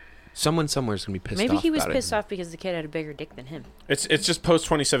 Someone somewhere's going to be pissed Maybe off he was about pissed it. off because the kid had a bigger dick than him. It's just post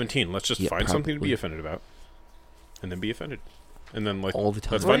 2017. Let's just Yeah, find something to be probably. offended about, and then be offended, and then like All the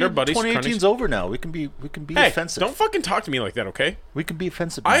time. Let's Well, find our buddies. 2018's over now. We can be Hey, offensive. don't fucking talk to me like that, okay? We can be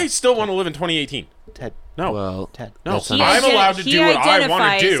offensive. Now. I still want to live in 2018. Ted. No, Well, Ted. no, that's I'm not- allowed to he do what I want to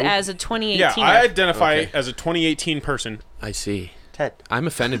identifies do. as a 2018. Yeah, I identify Okay. as a 2018 person. I see. Ted. I'm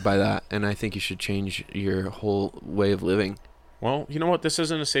offended by that, and I think you should change your whole way of living. Well, you know what? This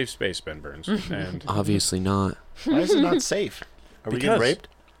isn't a safe space, Ben Burns. And Obviously not. Why is it not safe? Are we Because- getting raped?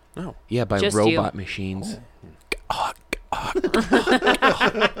 no, Yeah, by Just robot machines.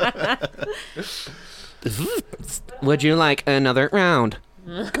 Would you like another round?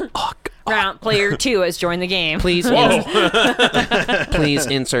 Round player 2 has joined the game. Please, whoa, please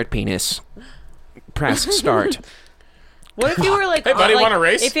insert penis. Press start. What if you were like, Hey, buddy, like, want a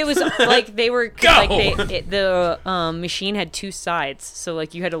race? If it was like they were Go! like the machine had two sides, so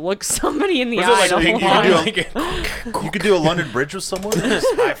like you had to look somebody in the was eye. it like the ping whole pong? time. You could do a London Bridge with someone. Just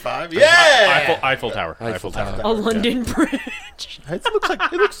high five. Yeah. Eiffel Tower. Eiffel Tower. A London Bridge. It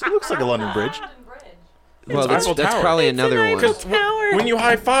looks like a London Bridge. Well, that's Eiffel Tower. probably It's another an one. Eiffel Tower. When you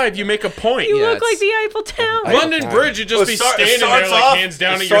high five, you make a point. You Yeah, look like it's- the Eiffel Tower. London Bridge, you'd just Well, be it start- it standing there starts like off- hands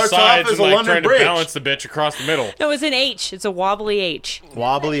down it at your starts off sides as and a like London trying to Bridge. balance the bitch across the middle. No, it's an H. It's a wobbly H.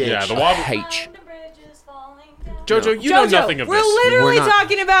 Wobbly H. Yeah, the wobble. H. Jojo, you know Jojo, nothing of we're this. literally We're not-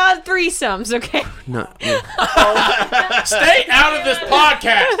 talking about threesomes, okay? No. Stay out of this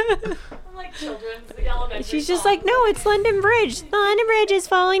podcast. I'm like children's the elementary. She's just song. like, no, it's London Bridge. The London Bridge is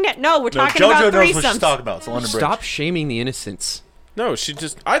falling down. No, we're No, talking JoJo about knows what she's threesomes. talking about. It's a London Bridge. Stop shaming the innocents. No, she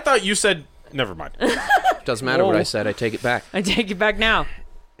just. I thought you said. Never mind. Doesn't matter what Whoa. I said. I take it back. I take it back now.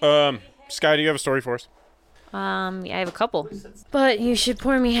 Sky, do you have a story for us? Yeah, I have a couple. But you should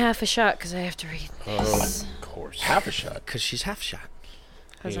pour me half a shot because I have to read this. Of course. Half a shot. Because she's half shot.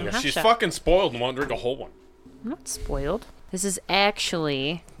 'Cause I'm half She's shot. fucking spoiled and won't drink a whole one. I'm not spoiled. This is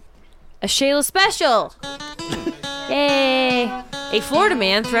actually a Shayla special. Yay! A Florida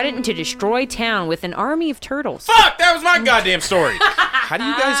man threatened to destroy town with an army of turtles. Fuck! That was my goddamn story. How do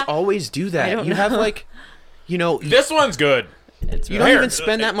you guys always do that? don't You have know. like, you know, This one's good. you don't Here, even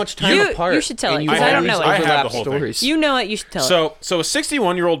spend that much time You- apart. you should tell and it, you 'cause I don't always know it. I have overlap the whole thing. stories. You know it. You should tell it. So a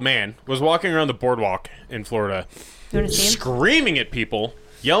 61-year-old man was walking around the boardwalk in Florida, You want to see him? screaming at people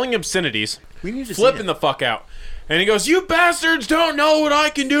yelling obscenities, We need to see flipping it. the fuck out. And he goes, "You bastards don't know what I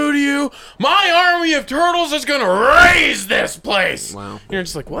can do to you. My army of turtles is going to raise this place." Wow. And you're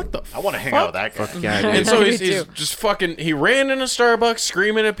just like, what the I want to hang out with that guy. Yeah, And dude. so Me he's too. just fucking, he ran in a Starbucks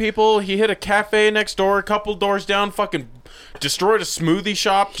screaming at people. He hit a cafe next door, a couple doors down, fucking destroyed a smoothie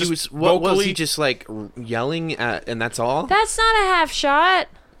shop. He Just was what was vocally. he just like yelling at, and that's all? That's not a half shot.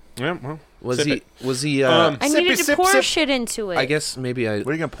 Yeah, well, Was sip he? it. Was he? I Sippy, needed to sip, pour sip. shit into it. I guess maybe I What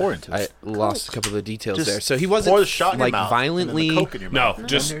are you gonna pour into I it? lost a couple of the details Just there. So he pour wasn't the shot in your like mouth, violently. and then the Coke in your No, mouth.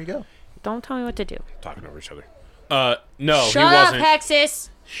 just- there you go. Don't tell me what to do. Talking over each other. No, Shut he up, wasn't. Hexus.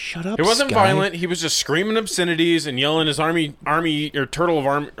 Shut up. He wasn't Sky. violent. He was just screaming obscenities and yelling his army or turtle of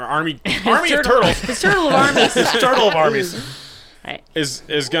army of Turtle- turtles His turtle of armies. Turtle of armies. Right.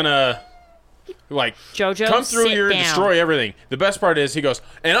 is gonna like Jojo, come through sit here and down. destroy everything. The best part is he goes,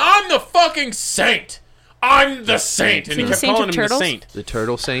 "And I'm the fucking saint. I'm the saint," and he the kept saint calling of him the turtles? saint. The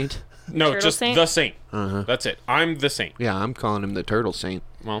turtle saint. No, Turtle just saint? the saint. That's it. I'm the saint. Yeah, I'm calling him the turtle saint.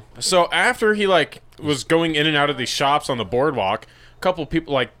 Well, so after he like was going in and out of these shops on the boardwalk, a couple of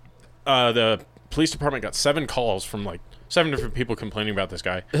people like the police department got 7 calls from like 7 different people complaining about this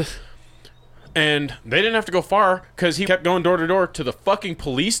guy. And they didn't have to go far because he kept going door to door to the fucking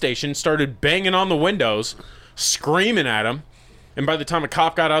police station, started banging on the windows, screaming at him. And by the time a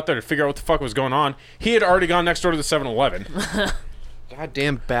cop got out there to figure out what the fuck was going on, he had already gone next door to the 7-Eleven.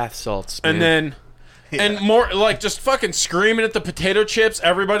 Goddamn bath salts. Man. And then, and more like just fucking screaming at the potato chips.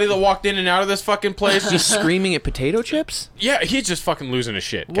 Everybody that walked in and out of this fucking place, just screaming at potato chips. yeah, he's just fucking losing his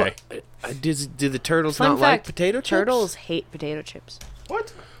shit. Okay. What? Did the turtles Fun not fact, like potato chips? turtles hate potato chips.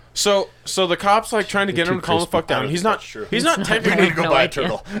 What? So the cops like trying to get They're him to too calm the crispy. fuck down. I He's don't not. think that's true. He's not We technically. need to go No buy a idea.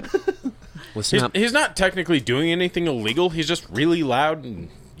 turtle. Listen up. He's not technically doing anything illegal. He's just really loud and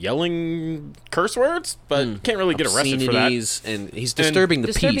yelling curse words, but can't really get arrested for that. Obscenities, and he's disturbing the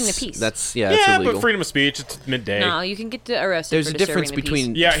Disturbing peace. the peace. That's Yeah, it's illegal. but freedom of speech. It's midday. No, you can get arrested. There's for a difference disturbing the peace.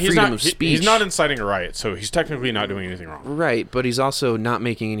 between Yeah, he's freedom not. of speech. He's not inciting a riot, so he's technically not doing anything wrong. right, but he's also not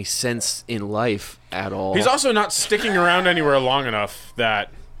making any sense in life at all. He's also not sticking around anywhere long enough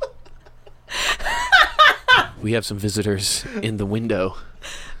that. We have some visitors in the window.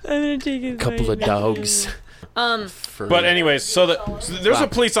 I'm gonna take his Couple of dogs. But anyways, so there's a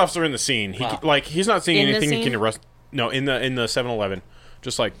police officer in the scene. He like he's not seeing In the anything he scene? can arrest. No, in the 7-Eleven,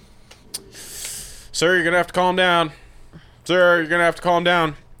 just like, sir, you're gonna have to calm down. Sir, you're gonna have to calm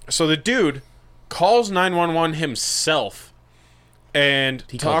down. So the dude calls 911 himself and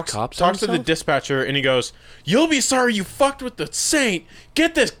He called talks cops on to the himself? dispatcher, and he goes, "You'll be sorry you fucked with the saint.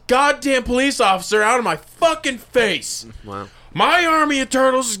 Get this goddamn police officer out of my fucking face. Wow. My army of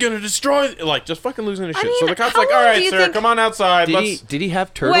turtles is gonna destroy." Like just fucking losing his shit. mean, So the cop's how like, "All long right, do you sir, think- come on outside. Did he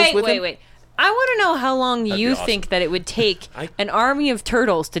have turtles Wait, with wait, him? wait. I want to know how long you awesome. think that it would take an army of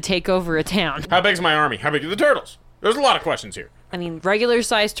turtles to take over a town. How big's my army? How big are the turtles?" There's a lot of questions here. I mean,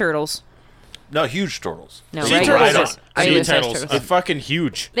 regular-sized turtles. No, huge turtles. No, Sea regular turtles, right size- on. sea regular-sized turtles, turtles. are fucking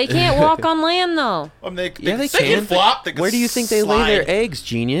huge. They can't walk on land, though. They Yeah, they can can. flop. They can Where do you think they lay their slide. eggs,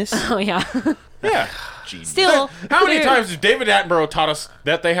 genius? Oh yeah. Yeah. Genius. Still, How many they're- times has David Attenborough taught us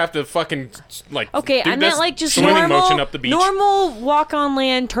that they have to fucking like? Okay, do I meant this like just swimming normal, motion up the beach. normal walk on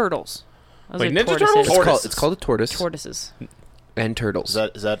land turtles. I was Like Ninja tortoises. Turtles? It's called a tortoise Tortoises. and turtles.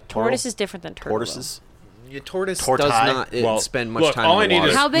 Is that Tortoise is different than turtle. tortoises? Your tortoise Tortoise. does not Well, spend much look, time all in the I need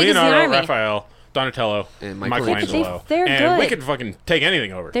water. is How big is the Leonardo, army? Raphael, Donatello, And Michelangelo, They're and we good. could fucking take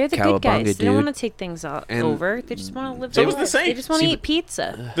anything over. They're the good Cowabunga, guys. They don't dude. want to take things And over. They just want to live. So their was the life. Saint. They just want to See, eat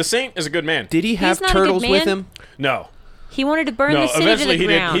pizza. The Saint is a good man. Did he have not a good turtles with man. him? No. He wanted to burn No, the city eventually to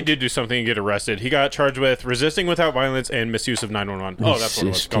the ground. he did do something and get arrested. He got charged with resisting without violence and misuse of 911. Oh, that's what it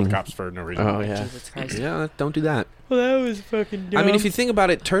was. Called the Resisting. cops for no reason. Oh yeah. Jesus Christ. Yeah, don't do that. Well, that was fucking dumb. I mean, if you think about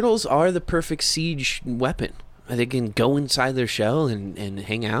it, turtles are the perfect siege weapon. They can go inside their shell and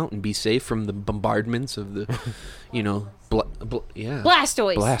hang out and be safe from the bombardments of the, Blastoise.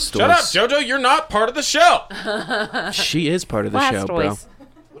 Blastoise. Shut up, JoJo. You're not part of the show. She is part of the show, bro. Blastoise.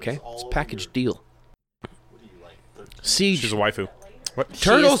 Okay, it's a package deal. Siege. She's a waifu. What?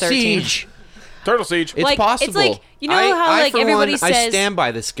 Turtle is 13. siege. Turtle Siege. It's Like, it's possible. like- you know how, like, for everybody one, I says- stand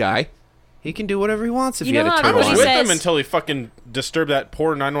by this guy. He can do whatever he wants if You he had know a how I turtle was on. with everybody him says- until he fucking disturbed that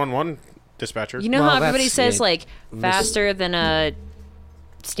poor 911 dispatcher. You know Well, how everybody that's says it. like faster than a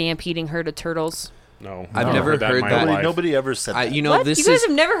stampeding herd of turtles. No, I've never in heard my that. life. Nobody ever said that. You know, What? this You guys is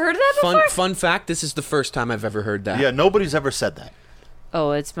have never heard of that before? fun fact. This is the first time I've ever heard that. Yeah, nobody's ever said that.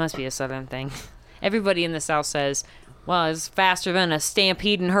 Oh, it must be a southern thing. Everybody in the South says, "Well, it's faster than a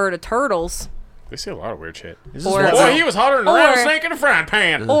stampeding herd of turtles." They say a lot of weird shit. Or- Boy, he was hotter than a or- rattlesnake in a frying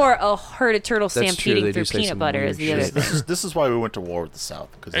pan. Or a herd of turtles That's true, stampeding they through do say peanut some butter weird is the other shit. thing. This is why we went to war with the South.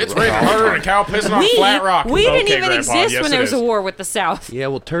 Because It's raining harder than a cow pissing on a flat rock. We didn't Okay, even Grandpa, exist yes, when it there was is. a war with the South. Yeah,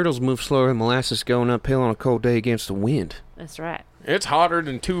 well, turtles move slower than molasses going uphill on a cold day against the wind. That's right. It's hotter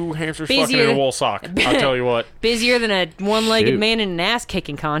than two hamsters Busier. fucking in a wool sock. I'll tell you what. Busier than a one-legged Shoot. man in an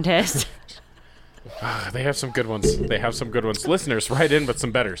ass-kicking contest. They have some good ones. They have some good ones. Listeners, write in with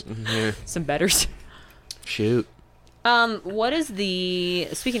some betters. Some betters. Shoot. What is the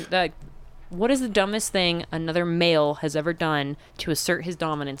what is the dumbest thing another male has ever done to assert his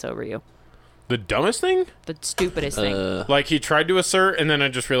dominance over you? The dumbest thing? The stupidest thing. Like he tried to assert, and then I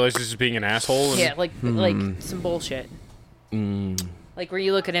just realized he's just being an asshole. And Yeah, like some bullshit. Like where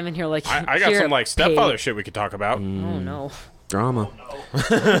you look at him and you're like, I got "You're some a like stepfather pig." shit we could talk about. Oh no. Drama.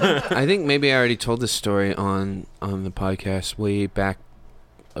 I think maybe I already told this story on the podcast way back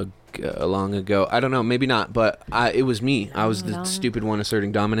long ago. I don't know, maybe not, but it was me. I was the No. stupid one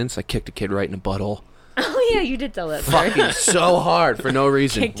asserting dominance. I kicked a kid right in the butthole. Oh yeah, you did tell that story. Fucking so hard for no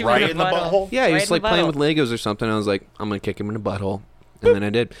reason. Kicked him Right in in the butthole? Yeah, he Right was in like the playing with butthole. Legos or something. I was like, I'm gonna kick him in the butthole, and then I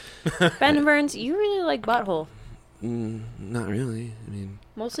did. Ben Burns, you really like butthole. Not really. I mean,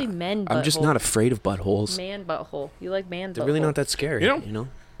 Mostly men butthole. I'm just not afraid of buttholes. Man butthole. You like man They're butthole. really not that scary. You You know? know?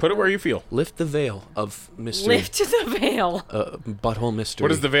 Put it where you feel. Lift the veil of mystery. Lift the veil. Butthole mystery.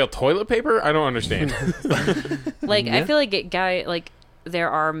 What is the veil? Toilet paper? I don't understand. Like I Yeah. feel like there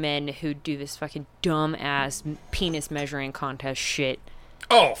are men who do this fucking dumb ass penis measuring contest shit.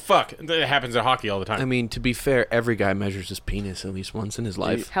 Oh fuck! That happens at hockey all the time. I mean, to be fair, every guy measures his penis at least once in his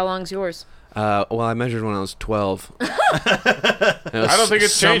life. How long's yours? Well, I measured when I was 12. I don't think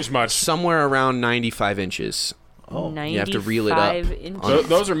it's changed much. Somewhere around 95 inches. You have to reel it up. Inches.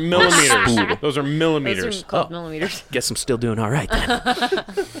 Those are millimeters. Those are Those millimeters. are called millimeters. Guess I'm still doing all right then.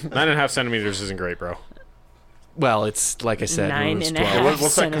 9.5 centimeters isn't great, bro. Well, it's like I said, when I was 12. 9.5. What's that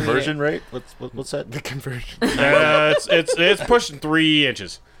Centimeter. conversion rate? What's that? The conversion. It's pushing 3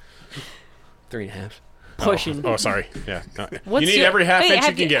 inches. 3.5. Pushing. Oh, sorry. Yeah. No. You What's need your- every half Wait, inch you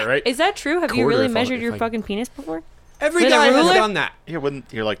have can get, right? Is that true? Have you Quarter really if I- measured if your I- fucking penis before? Every With a guy has ruler? done that. Yeah, when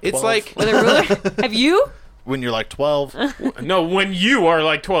you're like 12. It's like With a ruler? Have you? when you're like 12. No, when you are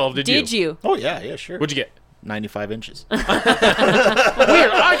like 12, Did you? Oh yeah, sure. What'd you get? 95 inches. Weird.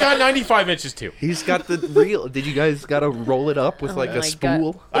 I got 95 inches too. he's got the real. Did you guys got to roll it up with like my a God.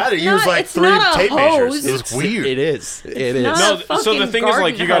 spool? I had to It's use not- like it's 3 not a tape hose. measures. It was weird. It is. It is. not- No, a so the fucking thing is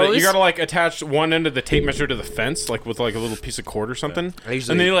like garden you gotta hose. like attach one end of the tape measure to the fence, like with like a little piece of cord or something, I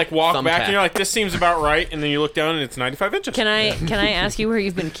usually and then you like walk thumbtack. back and you're like, this seems about right, and then you look down and it's 95 inches. Can I ask you where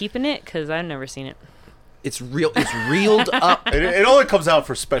you've been keeping it? Because I've never seen it. It's real. It's reeled up. It only comes out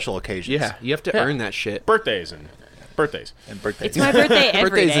for special occasions. Yeah, you have to earn that shit. Birthdays and birthdays. And birthdays. It's my birthday every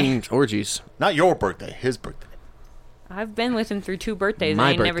Birthdays day. and orgies. Not your birthday, his birthday. I've been with him through 2 birthdays. My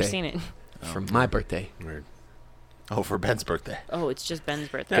I ain't never birthday. seen it. For my birthday. Weird. Oh, for Ben's birthday. Oh, it's just Ben's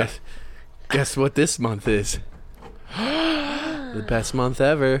birthday. Guess what this month is? The best month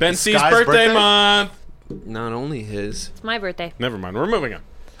ever. Ben C's Sky's birthday, birthday? month. Not only his. It's my birthday. Never mind. We're moving on.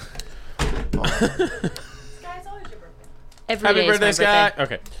 Sky's always your birthday. Every Happy day is birthday, my Sky.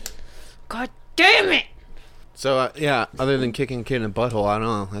 birthday. Okay. God damn it! So yeah, other than kicking a kid in the butthole, I don't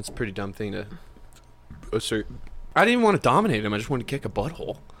know. That's a pretty dumb thing to assert. I didn't even want to dominate him. I just wanted to kick a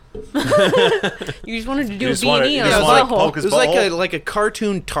butthole. You just wanted to do a just wanted- B&E you on a just wanted to butthole. poke It his was butthole? like a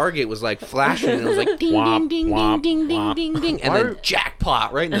cartoon target was like flashing, and it was like ding Womp, ding ding womp, ding ding womp. ding ding, and Why then are-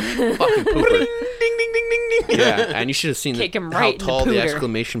 jackpot right in the fucking pooper. Ding, ding, ding, ding, ding. Yeah, and you should have seen Kick him how right in the tall the pooter.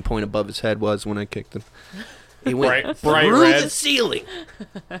 exclamation point above his head was when I kicked him. He went Bright through red. the ceiling.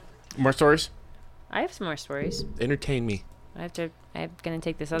 More stories? I have some more stories. Entertain me. I'm gonna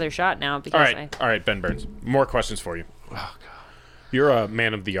take this other shot now because All right, Ben Burns. More questions for you. Oh God. You're a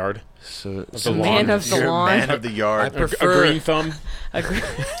man of the yard. So, The man lawn. of the You're lawn. man of the yard. I A prefer green thumb.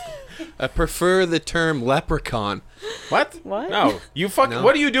 I prefer the term leprechaun. What? What? No. You fucking. No.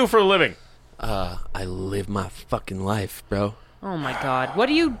 What do you do for a living? I live my fucking life, bro. Oh my god. What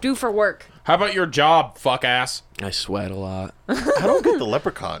do you do for work? How about your job, fuck ass? I sweat a lot. I don't get the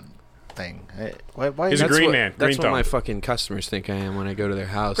leprechaun thing. Why He's a That's green what, man. That's Green what thumb. my fucking customers think I am when I go to their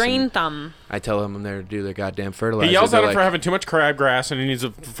house. Green and thumb. I tell them I'm there to do their goddamn fertilizer. He yells at They're him for like, having too much crabgrass, and he needs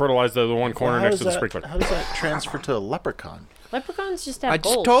to fertilize the one corner how next does to the that- sprinkler. How does that transfer to a leprechaun? Leprechauns just have I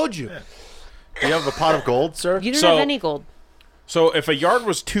just gold. told you. Do you have a pot of gold, sir? You don't So- have any gold. So if a yard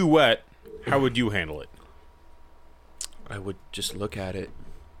was too wet, how would you handle it? I would just look at it.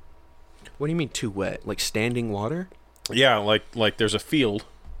 What do you mean too wet? Like standing water? Yeah, like there's a field,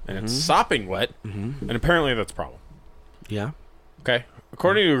 and it's sopping wet, and apparently that's a problem. Yeah. Okay.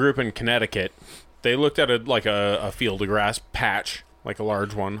 According to a group in Connecticut, they looked at a field of grass patch, like a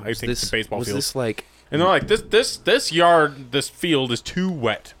large one. I think it's a baseball was field. this like? And they're like, this field is too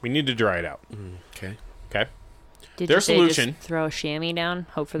wet. We need to dry it out. Okay. Okay. Did Their you say solution- just throw a chamois down?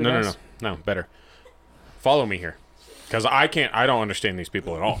 Hope for the No, best. no, better. Follow me here, because I don't understand these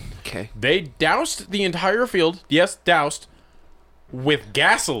people at all. Okay. They doused the entire field. Yes, doused with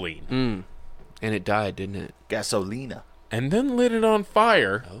gasoline, And it died, didn't it? Gasolina. and then lit it on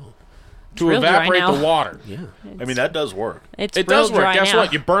fire to real dry evaporate now. the water. Yeah. I mean, that does work. It's It real does work. dry Guess now.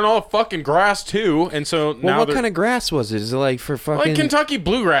 what? You burn all the fucking grass too, and so Well, now what they're- kind of grass was it? Is it like for fucking like Kentucky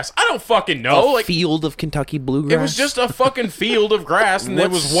bluegrass. I don't fucking a know. Like field of Kentucky bluegrass? it was just a fucking field of grass, and it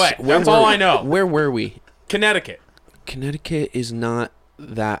was wet. Where That's all were- I know. Where were we? Connecticut. Connecticut is not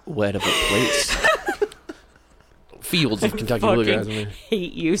that wet of a place. Fields of Kentucky fucking bluegrass. I mean.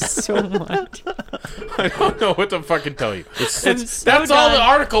 hate you so much. I don't know what to fucking tell you. I'm so That's all the done.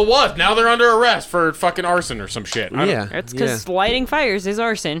 article was. Now they're under arrest for fucking arson or some shit. I don't- Yeah. It's because lighting fires is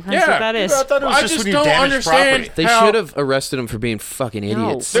arson. That's Yeah. what that is. I thought it was I just just when you don't damage understand. property. They How- should have arrested them for being fucking No,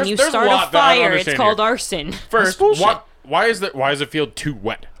 idiots. when you There's a start lot a that I don't fire, it's understand called here. arson. First, bullshit. why is the field too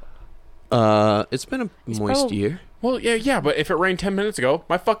wet? It's been a moist probably- year. Well, yeah, but if it rained 10 minutes ago,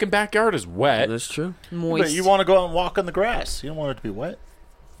 my fucking backyard is wet. That's true. Moist. But you want to go out and walk on the grass. You don't want it to be wet.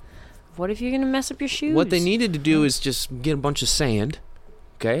 What if you're gonna mess up your shoes? What they needed to do is just get a bunch of sand,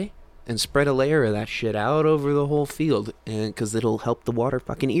 okay, and spread a layer of that shit out over the whole field, and because it'll help the water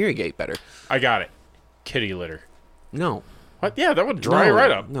fucking irrigate better. I got it. Kitty litter. No, What? Yeah, that would dry no,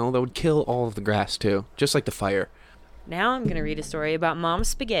 right up. No, that would kill all of the grass too, just like the fire. Now I'm gonna read a story about Mom's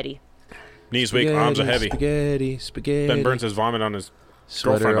spaghetti. Knees weak, arms are heavy. Spaghetti. Ben burns his vomit on his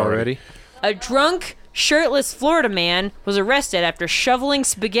sweater girlfriend already. A drunk, shirtless Florida man was arrested after shoveling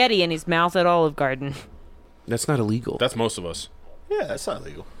spaghetti in his mouth at Olive Garden. That's not illegal. That's most of us. Yeah, that's not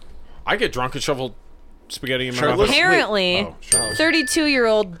legal. I get drunk and shovel spaghetti in my Shirtless? mouth. Apparently, Oh, shirtless.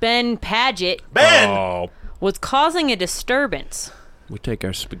 32-year-old Ben Paget Ben! Oh, was causing a disturbance. We take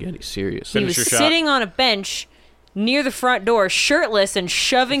our spaghetti seriously. He Finish was your shot. sitting on a bench near the front door, shirtless, and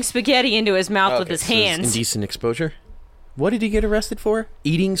shoving spaghetti into his mouth with his hands. Indecent exposure. What did he get arrested for?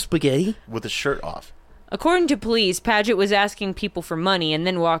 Eating spaghetti? With his shirt off. According to police, Paget was asking people for money and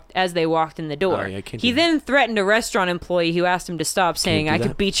then walked in the door. Oh, yeah, I can't He do then threatened a restaurant employee who asked him to stop, saying, do "I that.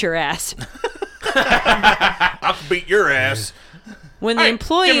 could beat your ass." I could beat your ass. When the Hey,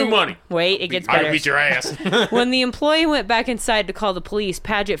 employee give me money. Wait, it gets I better. beat your ass. When the employee went back inside to call the police,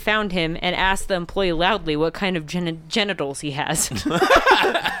 Paget found him and asked the employee loudly what kind of genitals he has.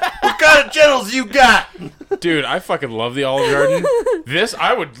 What kind of genitals you got? Dude, I fucking love the Olive Garden.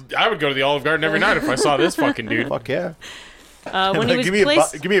 I would go to the Olive Garden every night if I saw this fucking dude. Fuck yeah. When he was give me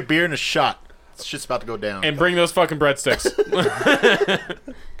placed, give me a beer and a shot. This shit's about to go down. And bring those fucking breadsticks.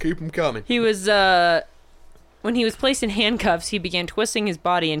 Keep them coming. he was when he was placed in handcuffs, he began twisting his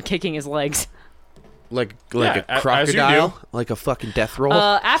body and kicking his legs. Like Yeah, a as you crocodile? do. Like a fucking death roll?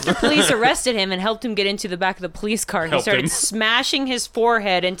 After police arrested him and helped him get into the back of the police car, he Helped started him. smashing his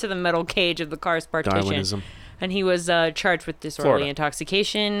forehead into the metal cage of the car's partition. Darwinism. And he was charged with disorderly Florida.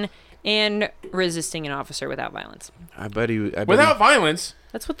 intoxication and resisting an officer without violence. I bet he... Without violence.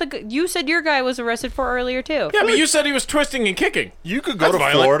 That's what you said your guy was arrested for earlier too. Yeah, but you said he was twisting and kicking. You could go That's to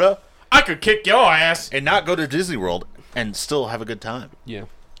violent. Florida I could kick your ass. and not go to Disney World and still have a good time. Yeah.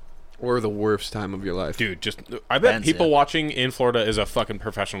 Or the worst time of your life. Dude, I bet Ben's people it. watching in Florida is a fucking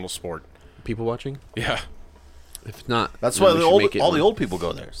professional sport. People watching? Yeah. If not, That's then why we the should old, make it all the one. old people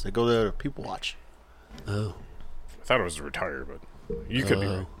go there. So they go there to people watch. Oh. I thought it was retired, but you could be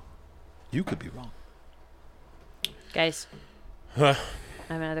right. You could be wrong. Guys, Huh.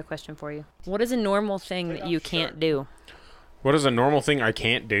 I have another question for you. What is a normal thing that you can't do? What is a normal thing I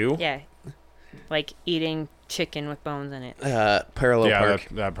can't do? Yeah. Like eating chicken with bones in it. Parallel Yeah, park.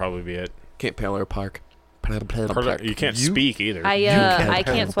 that'd probably be it. Can't parallel park. Parallel park. You can't You- speak either. I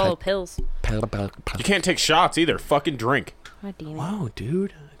can't swallow pills. Parallel park. You can't take shots either. Fucking drink. God damn it. Wow,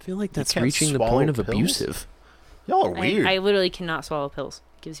 dude. I feel like that's can't reaching the swallow point of pills? abusive. Y'all are weird. I literally cannot swallow pills.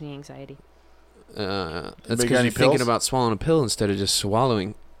 It gives me anxiety. That's Anybody because got you're any thinking pills? about swallowing a pill instead of just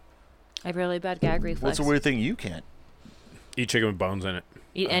swallowing. I have really bad gag reflex. What's a weird thing you can't? Eat chicken with bones in it.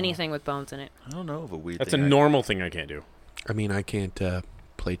 Eat anything with bones in it. I don't know of a weird That's a thing. normal thing I can't do. I mean, I can't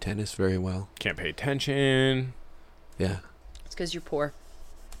play tennis very well. Can't pay attention. Yeah. It's because you're poor.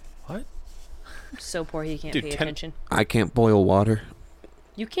 What? So poor you can't Dude, pay 10 attention. I can't boil water.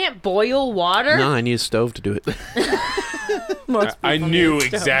 You can't boil water? No, I need a stove to do it. Most I people knew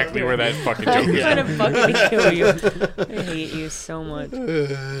need exactly stove. where that fucking I'm joke was. gonna fucking kill you. I hate you so much.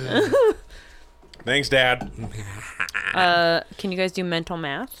 Thanks, Dad. Can you guys do mental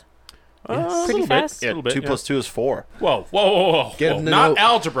math? Pretty little fast. Bit, Yeah, little bit, 2 plus 2 is 4. Whoa, whoa, whoa, whoa. Get whoa. him the Not note.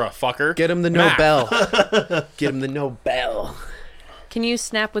 algebra, fucker. Get him the Math. Nobel. Get him the Nobel. Can you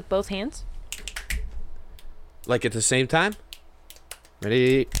snap with both hands? Like at the same time?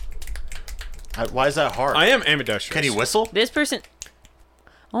 Ready? Why is that hard? I am ambidextrous. Can he whistle? This person.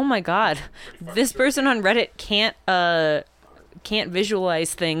 Oh my God, this person on Reddit can't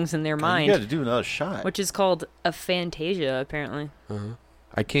visualize things in their You mind, got to do another shot. which is called aphantasia, apparently.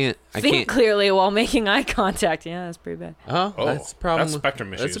 I can't. Think clearly while making eye contact. Yeah, that's pretty bad. Oh, Oh, that's a problem. that's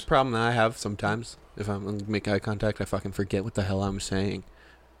spectrum That's issues. a problem that I have sometimes. If I'm gonna make eye contact, I fucking forget what the hell I'm saying.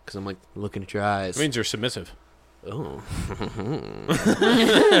 Because I'm like looking at your eyes. It means you're submissive. Oh.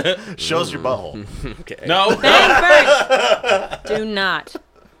 Shows your butthole. Okay. No. Bang first. Do not.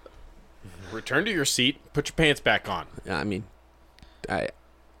 Return to your seat. Put your pants back on. I mean,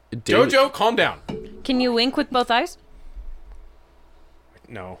 Jojo, calm down. Can you wink with both eyes?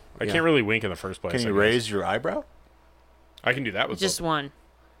 No, I Yeah. can't really wink in the first place. Can I you guess. raise your eyebrow? I can do that with Just both. one.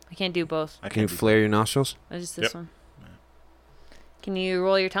 I can't do both. I Can you do flare your nostrils? Just this Yep. one. Can you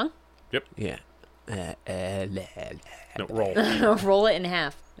roll your tongue? Yeah. No, roll. Roll it in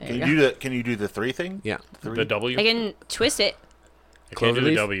half. There Can you you go. do the Can you do the 3 thing? Yeah. The W. I can twist it. I can't do the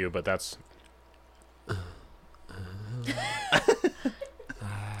Cloverleaf? W, but that's.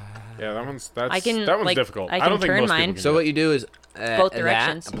 Yeah, that one's I can, that one's like, difficult. I I can don't think turn most mine. people can So do what it. you do is Both that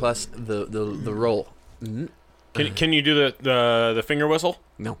directions. plus the roll. Can you do the finger whistle?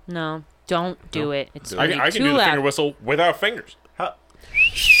 No. No, don't do it. It's I gonna be can too do the loud. finger whistle without fingers.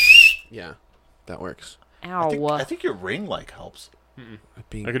 Yeah, that works. Ow. I think your ring like helps.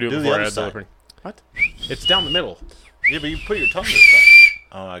 Being, I could do it Do the before I other had side. the What? It's down the middle. Yeah, but you put your tongue this side.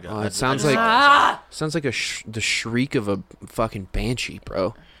 Oh, I got. Oh, I it sounds just like saw it. sounds like the shriek of a fucking banshee,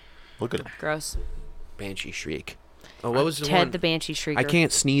 bro. Look at him. Gross. Banshee shriek. Oh, what was the Ted one? the Banshee Shrieker. I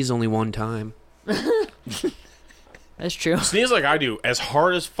can't sneeze only one time. That's true. Sneeze like I do, as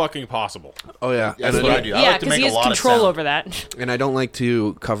hard as fucking possible. Oh yeah, That's and, what I, I do. I Yeah, like to because make he a has lot control of sound. over that. and I don't like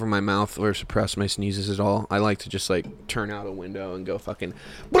to cover my mouth or suppress my sneezes at all. I like to just like turn out a window and go fucking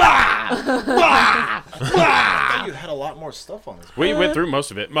I thought you had a lot more stuff on this. We went through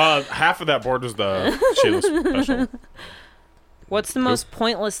most of it. Half of that board was the Shayla special. What's the most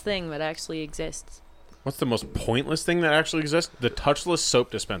pointless thing that actually exists? What's the most pointless thing that actually exists? The touchless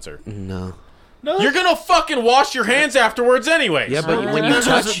soap dispenser. no. No, You're gonna fucking wash your hands afterwards anyways. Yeah, but when you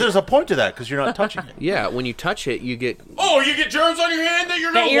touch, there's a point to that because you're not touching it. yeah, when you touch it, you get Oh, you get germs on your hand that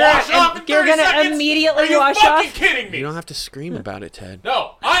you're gonna That wash off in 30 you're gonna seconds? immediately Are you wash fucking off? kidding me? you don't have to scream about it, Ted.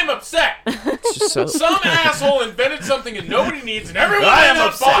 No, I'm upset. It's just so. Some asshole invented something and nobody needs, and everyone I am ends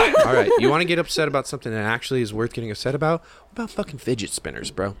up upset. buying. All right, you want to get upset about something that actually is worth getting upset about? What about fucking fidget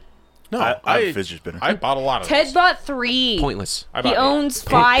spinners, bro? No, I have a fidget spinner. I bought a lot of Ted those. bought 3. Pointless. I He bought owns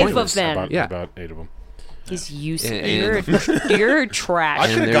 5 of pointless. I them. bought Yeah. about 8 of them. He's useless. And- You're I trash. could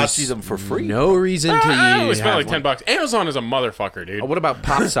have And got there's these them for free. No reason to I only use. spent like $10. Amazon is a motherfucker, dude. Oh, what about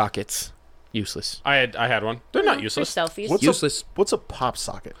pop sockets? Useless. I had one. They're not For useless. selfies. What's Useless. What's a pop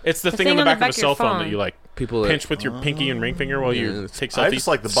socket? It's the thing on the back of a cell phone that you like People. pinch with your pinky and ring finger while you it's- take I selfies. just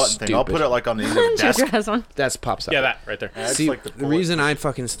like the button thing. I'll Stupid. put it like on the end of the desk. Joker has one. That's pop socket. yeah, that right there. I just See, like the pull it. reason I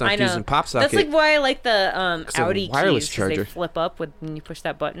fucking I stopped know. using pop socket, That's like why I like the a Audi wireless keys. 'Cause they charger. flip up when you push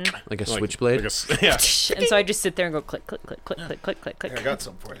that button. like a Like- switchblade. like a yeah, And so I just sit there and go click, click, click, click, click, click, click, click. I got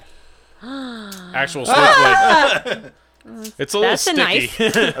some for you. actual switchblade. It's a little That's a knife.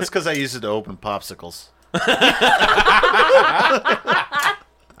 sticky. That's because I use it to open popsicles. I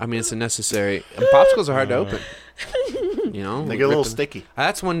mean, it's a necessary. And popsicles are hard to open. You know, They get a little ripping- sticky.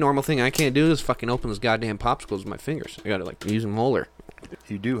 That's one normal thing I can't do is fucking open those goddamn popsicles with my fingers. I gotta like use a molar.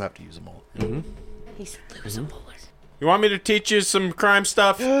 You do have to use them all. He's there was a bowler. You want me to teach you some crime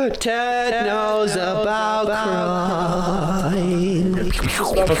stuff? Ted knows about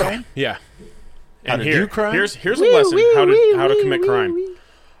crime. Yeah. How And to do crime? here's a lesson how to commit crime.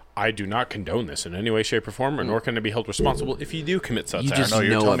 I do not condone this in any way, shape, or form, nor can I be held responsible if you do commit such You acts. just No,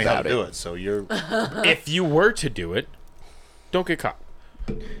 you're know telling me how about to do it. it, so you're. If you were to do it, don't get caught.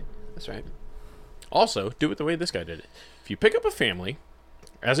 That's right. Also, do it the way this guy did it. If you pick up a family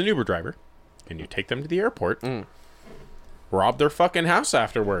as an Uber driver and you take them to the airport, rob their fucking house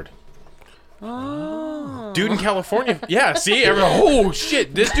afterward. Oh. Dude in California. Yeah, see? Oh,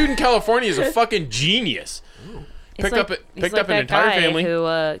 shit. This dude in California is a fucking genius. Picked up an entire guy family.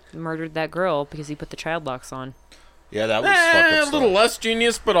 who murdered that girl because he put the child locks on. Yeah, that was fucked A up little stuff. less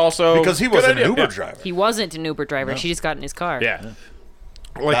genius, but also Because he good was an idea. Uber Yeah. driver. He wasn't an Uber driver. She just got in his car. Yeah.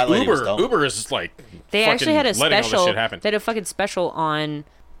 Like That lady was Uber, dumb. Uber is like They fucking actually had a letting all this special. shit happen. They had a fucking special on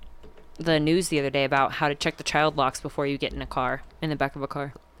the news the other day about how to check the child locks before you get in the back of a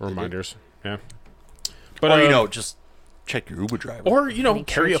car. Reminders. Yeah. But Or, just check your Uber driver. or Make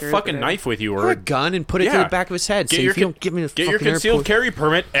carry a sure fucking you're- knife with you, Or or a gun and put it to Yeah. the back of his head. Get Say, your if you don't give me the get your fucking concealed airport, carry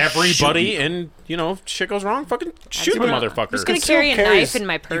permit, everybody, Shoot and shit goes wrong. Fucking shoot the motherfucker. just gonna carry a knife in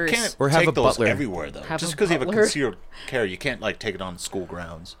my purse. You can't Or have take a those butler. everywhere, though. Have Just a because you have a butler. concealed carry, you can't, take it on school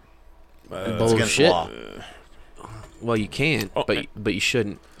grounds. It's against bullshit. the law. Well, you can, Oh, but you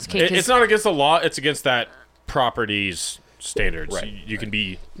shouldn't. Okay, 'cause It's not against the law. It's against that property's standards. Right. You can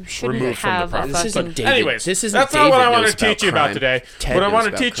be you shouldn't removed from the have a property. This isn't fucking. David. Anyways, This isn't that's not what David I want knows to teach you about crime. today. Ted What I knows want to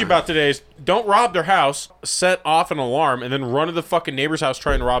about teach you crime. about today is don't rob their house, set off an alarm, and then run to the fucking neighbor's house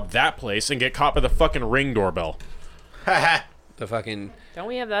trying to rob that place and get caught by the fucking Ring doorbell. The fucking Don't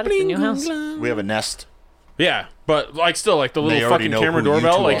we have that at the new house? We have a Nest. Yeah, but still, the They little already fucking know camera who you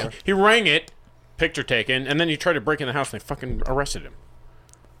doorbell, two are. he rang it, picture taken, and then he tried to break in the house and they fucking arrested him.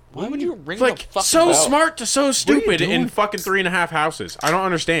 why would you ring Like, so smart to so stupid in fucking 3.5 houses. I don't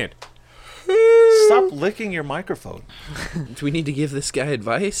understand. Stop licking your microphone. Do we need to give this guy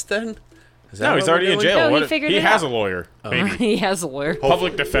advice then? Is that No, what he's we're already in doing? jail. No, he What- figured he it has out. a lawyer, maybe. He has a lawyer.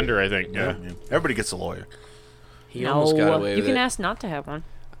 Public defender, I think. Yeah. Everybody gets a lawyer. He almost got away you with can it. ask not to have one.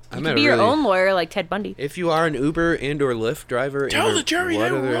 I You met can a be your really- own lawyer like Ted Bundy. If you are an Uber and or Lyft driver, Tell and the jury what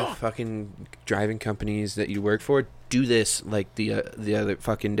they were other wrong. fucking driving companies that you work for, do this. Like the other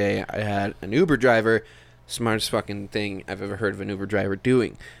fucking day, I had an Uber driver, smartest fucking thing I've ever heard of an Uber driver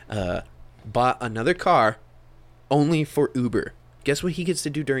doing. Bought another car, only for Uber. Guess what he gets to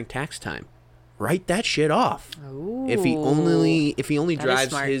do during tax time? Write that shit off. If he only That is drives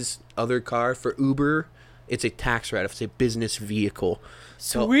smart. his other car for Uber, it's a tax write-off. It's a business vehicle.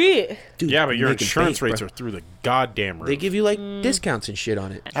 So, Sweet. dude, Yeah, but your making insurance bank, rates bro. are through the goddamn roof. They give you like discounts and shit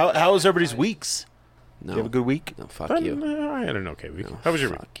on it. How was everybody's weeks? No, You have a good week? no, fuck But, you. I had an okay week. No, How was your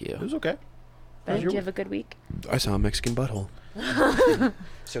week? fuck It you. was okay. Did you have a good week? I saw a Mexican butthole.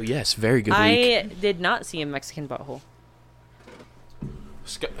 So yes, very good week. I did not see a Mexican butthole.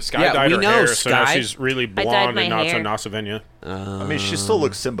 Sky Yeah, dyed we her know, hair, so now Sky. she's really dyed blonde my and not so hair. Nasavenia. I mean, she still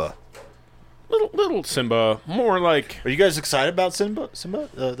looks Simba. Little Simba, more like Are you guys excited about Simba?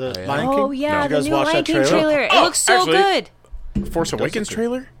 The yeah. Lion King? Oh yeah, Did you the guys new watch Lion that King trailer? trailer. It Oh, looks so actually- good. Force Awakens look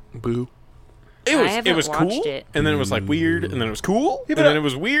trailer. Boo. It I was haven't cool, watched it. and then it was like weird, and then it was cool, and but then it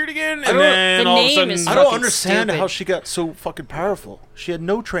was weird again, and don't- then The all of a name sudden is I don't fucking understand stupid. how she got so fucking powerful. She had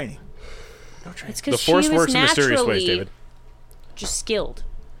no training. It's the because she Force was works in mysterious ways, naturally David. just skilled.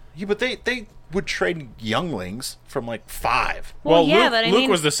 Yeah, but they would train younglings from like 5. Well, yeah, Luke- but I Luke mean,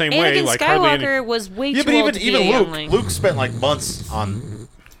 was the same way, Anakin like, hardly any- Skywalker was way Yeah, too but old to even be a Luke, youngling. Luke spent like months on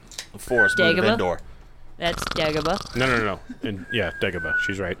the Force with Dagobah? Endor. That's Dagobah. No. And yeah, Dagobah.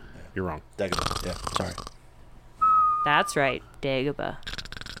 She's right. You're wrong. Dagobah. Yeah, sorry. That's right, Dagobah.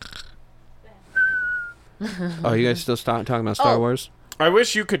 Oh, you guys still talking about Star Oh. Wars? I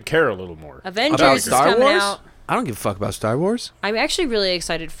wish you could care a little more. Avengers About is Star coming Wars? out. I don't give a fuck about Star Wars. I'm actually really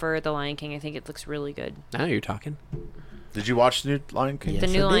excited for The Lion King. I think it looks really good. Now you're talking. Did you watch the new Lion King? Yes, The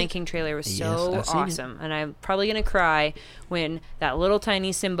new I Lion did. King trailer was Yes, so I've seen it. awesome, and I'm probably gonna cry when that little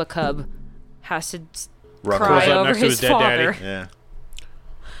tiny Simba cub has to Run cry Curls up over next to his his dead daddy. father. Yeah.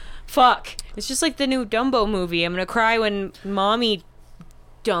 Fuck! It's just like the new Dumbo movie. I'm gonna cry when mommy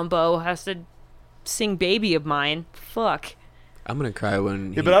Dumbo has to sing "Baby of Mine." Fuck! I'm gonna cry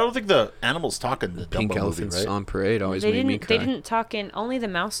when Yeah, but I don't think the animals talk in the Pink Dumbo movie, Elephants right? on Parade always They made me didn't. cry. They didn't talk in. Only the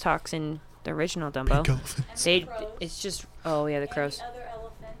mouse talks in the original Dumbo. They. It's just. Oh yeah, the crows. Other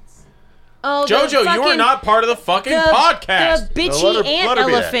elephants. Oh, the Jojo, you are fucking- not part of the fucking the podcast. The bitchy Well, let her- ant let her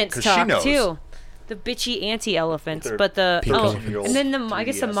be that, elephants 'cause she talk knows. too. The bitchy anti-elephants, They're but the Pink oh, elephants. and then I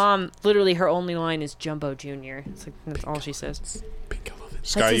guess the 3DS. mom literally her only line is Jumbo Junior. It's like that's all she says. Pink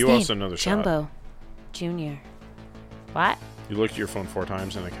Elephants. Sky, What's his you name? also another shot. Jumbo Junior. What? You looked at your phone 4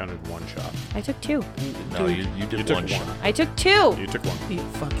 times and I counted 1 shot. I took 2. No, you did You took one one. shot. I took 2. You took 1. You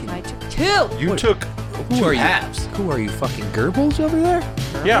fucking. I took 2. You took Who two are you? halves. Who are you? Fucking Goebbels over there?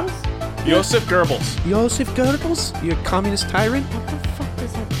 Yeah. Joseph Goebbels. Joseph Goebbels? You a communist tyrant? What the fuck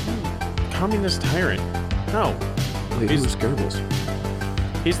does that mean? Communist tyrant. No. Wait, He's- who's Goebbels?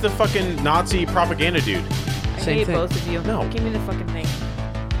 He's the fucking Nazi propaganda dude. I Same hate thing. both of you. No. Give me the fucking thing.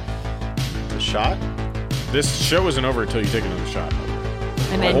 The shot? This show isn't over until you take another shot.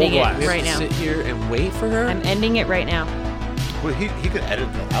 I'm Whole ending glass. it We have right to now. sit here and wait for her? I'm ending it right now. Well, he could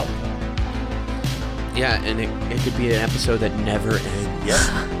edit that out. Yeah, and it could be an episode that never ends. Yes.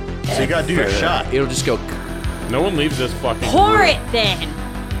 So you gotta do your shot. It'll just go. No one leaves this fucking Pour room. it then.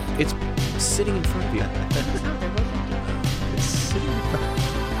 It's sitting in front of you.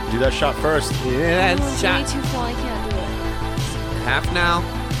 Do that shot first. Yeah, that's Way shot. too full. I can't do it. Half now.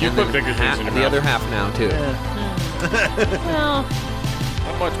 You And put then bigger things in your the mouth. other half now too. Well,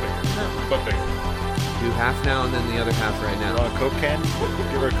 Not much bigger, but bigger. Do half now and then the other half right You now. want a Coke can?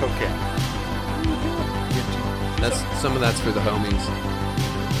 Give her a Coke can. That's some of that's for the homies.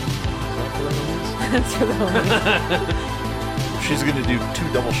 that's for the homies. She's gonna do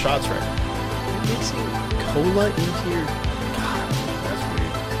 2 double shots right now. Cola into your. That's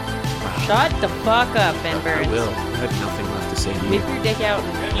weird. Shut the fuck up, Ben I Burns. will. I have nothing left to say to you. Whip your dick out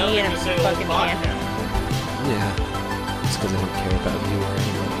and pee in a fucking hand. Yeah. It's because I don't care about you or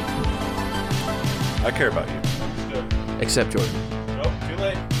anybody. I care about you. Except Jordan. Nope, too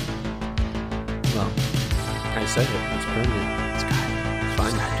late. Well, I said it. It's permanent. It's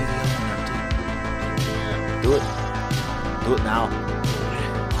fine. Do it. Do it now.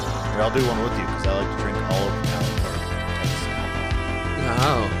 Here, I'll do one with you because I like to drink all of the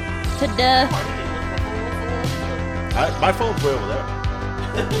Oh. Ta-da. My phone's way over there.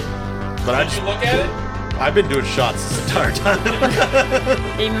 But I Did just you look at it? I've been doing shots this entire time.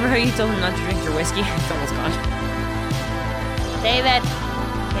 Hey, remember how you told him not to drink your whiskey? It's almost gone. David.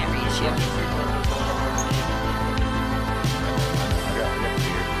 Can't reach you.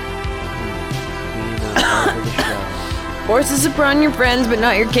 Horses are prawn your friends, but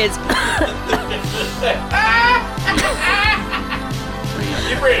not your kids.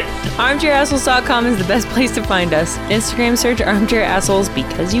 ArmchairAssholes.com is the best place to find us. Instagram search Armchair Assholes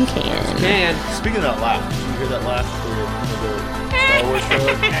because you can. Man. Speaking of that laugh, did you hear that laugh for the Star Wars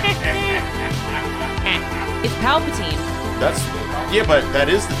trailer? It's Palpatine. That's but that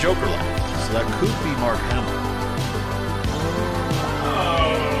is the Joker laugh, so that could be Mark Hamill.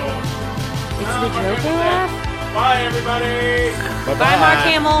 It's the Joker laugh. Bye, everybody. Bye, Mark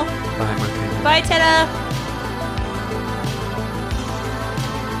Hamill. Bye, Mark. Bye, Tedda.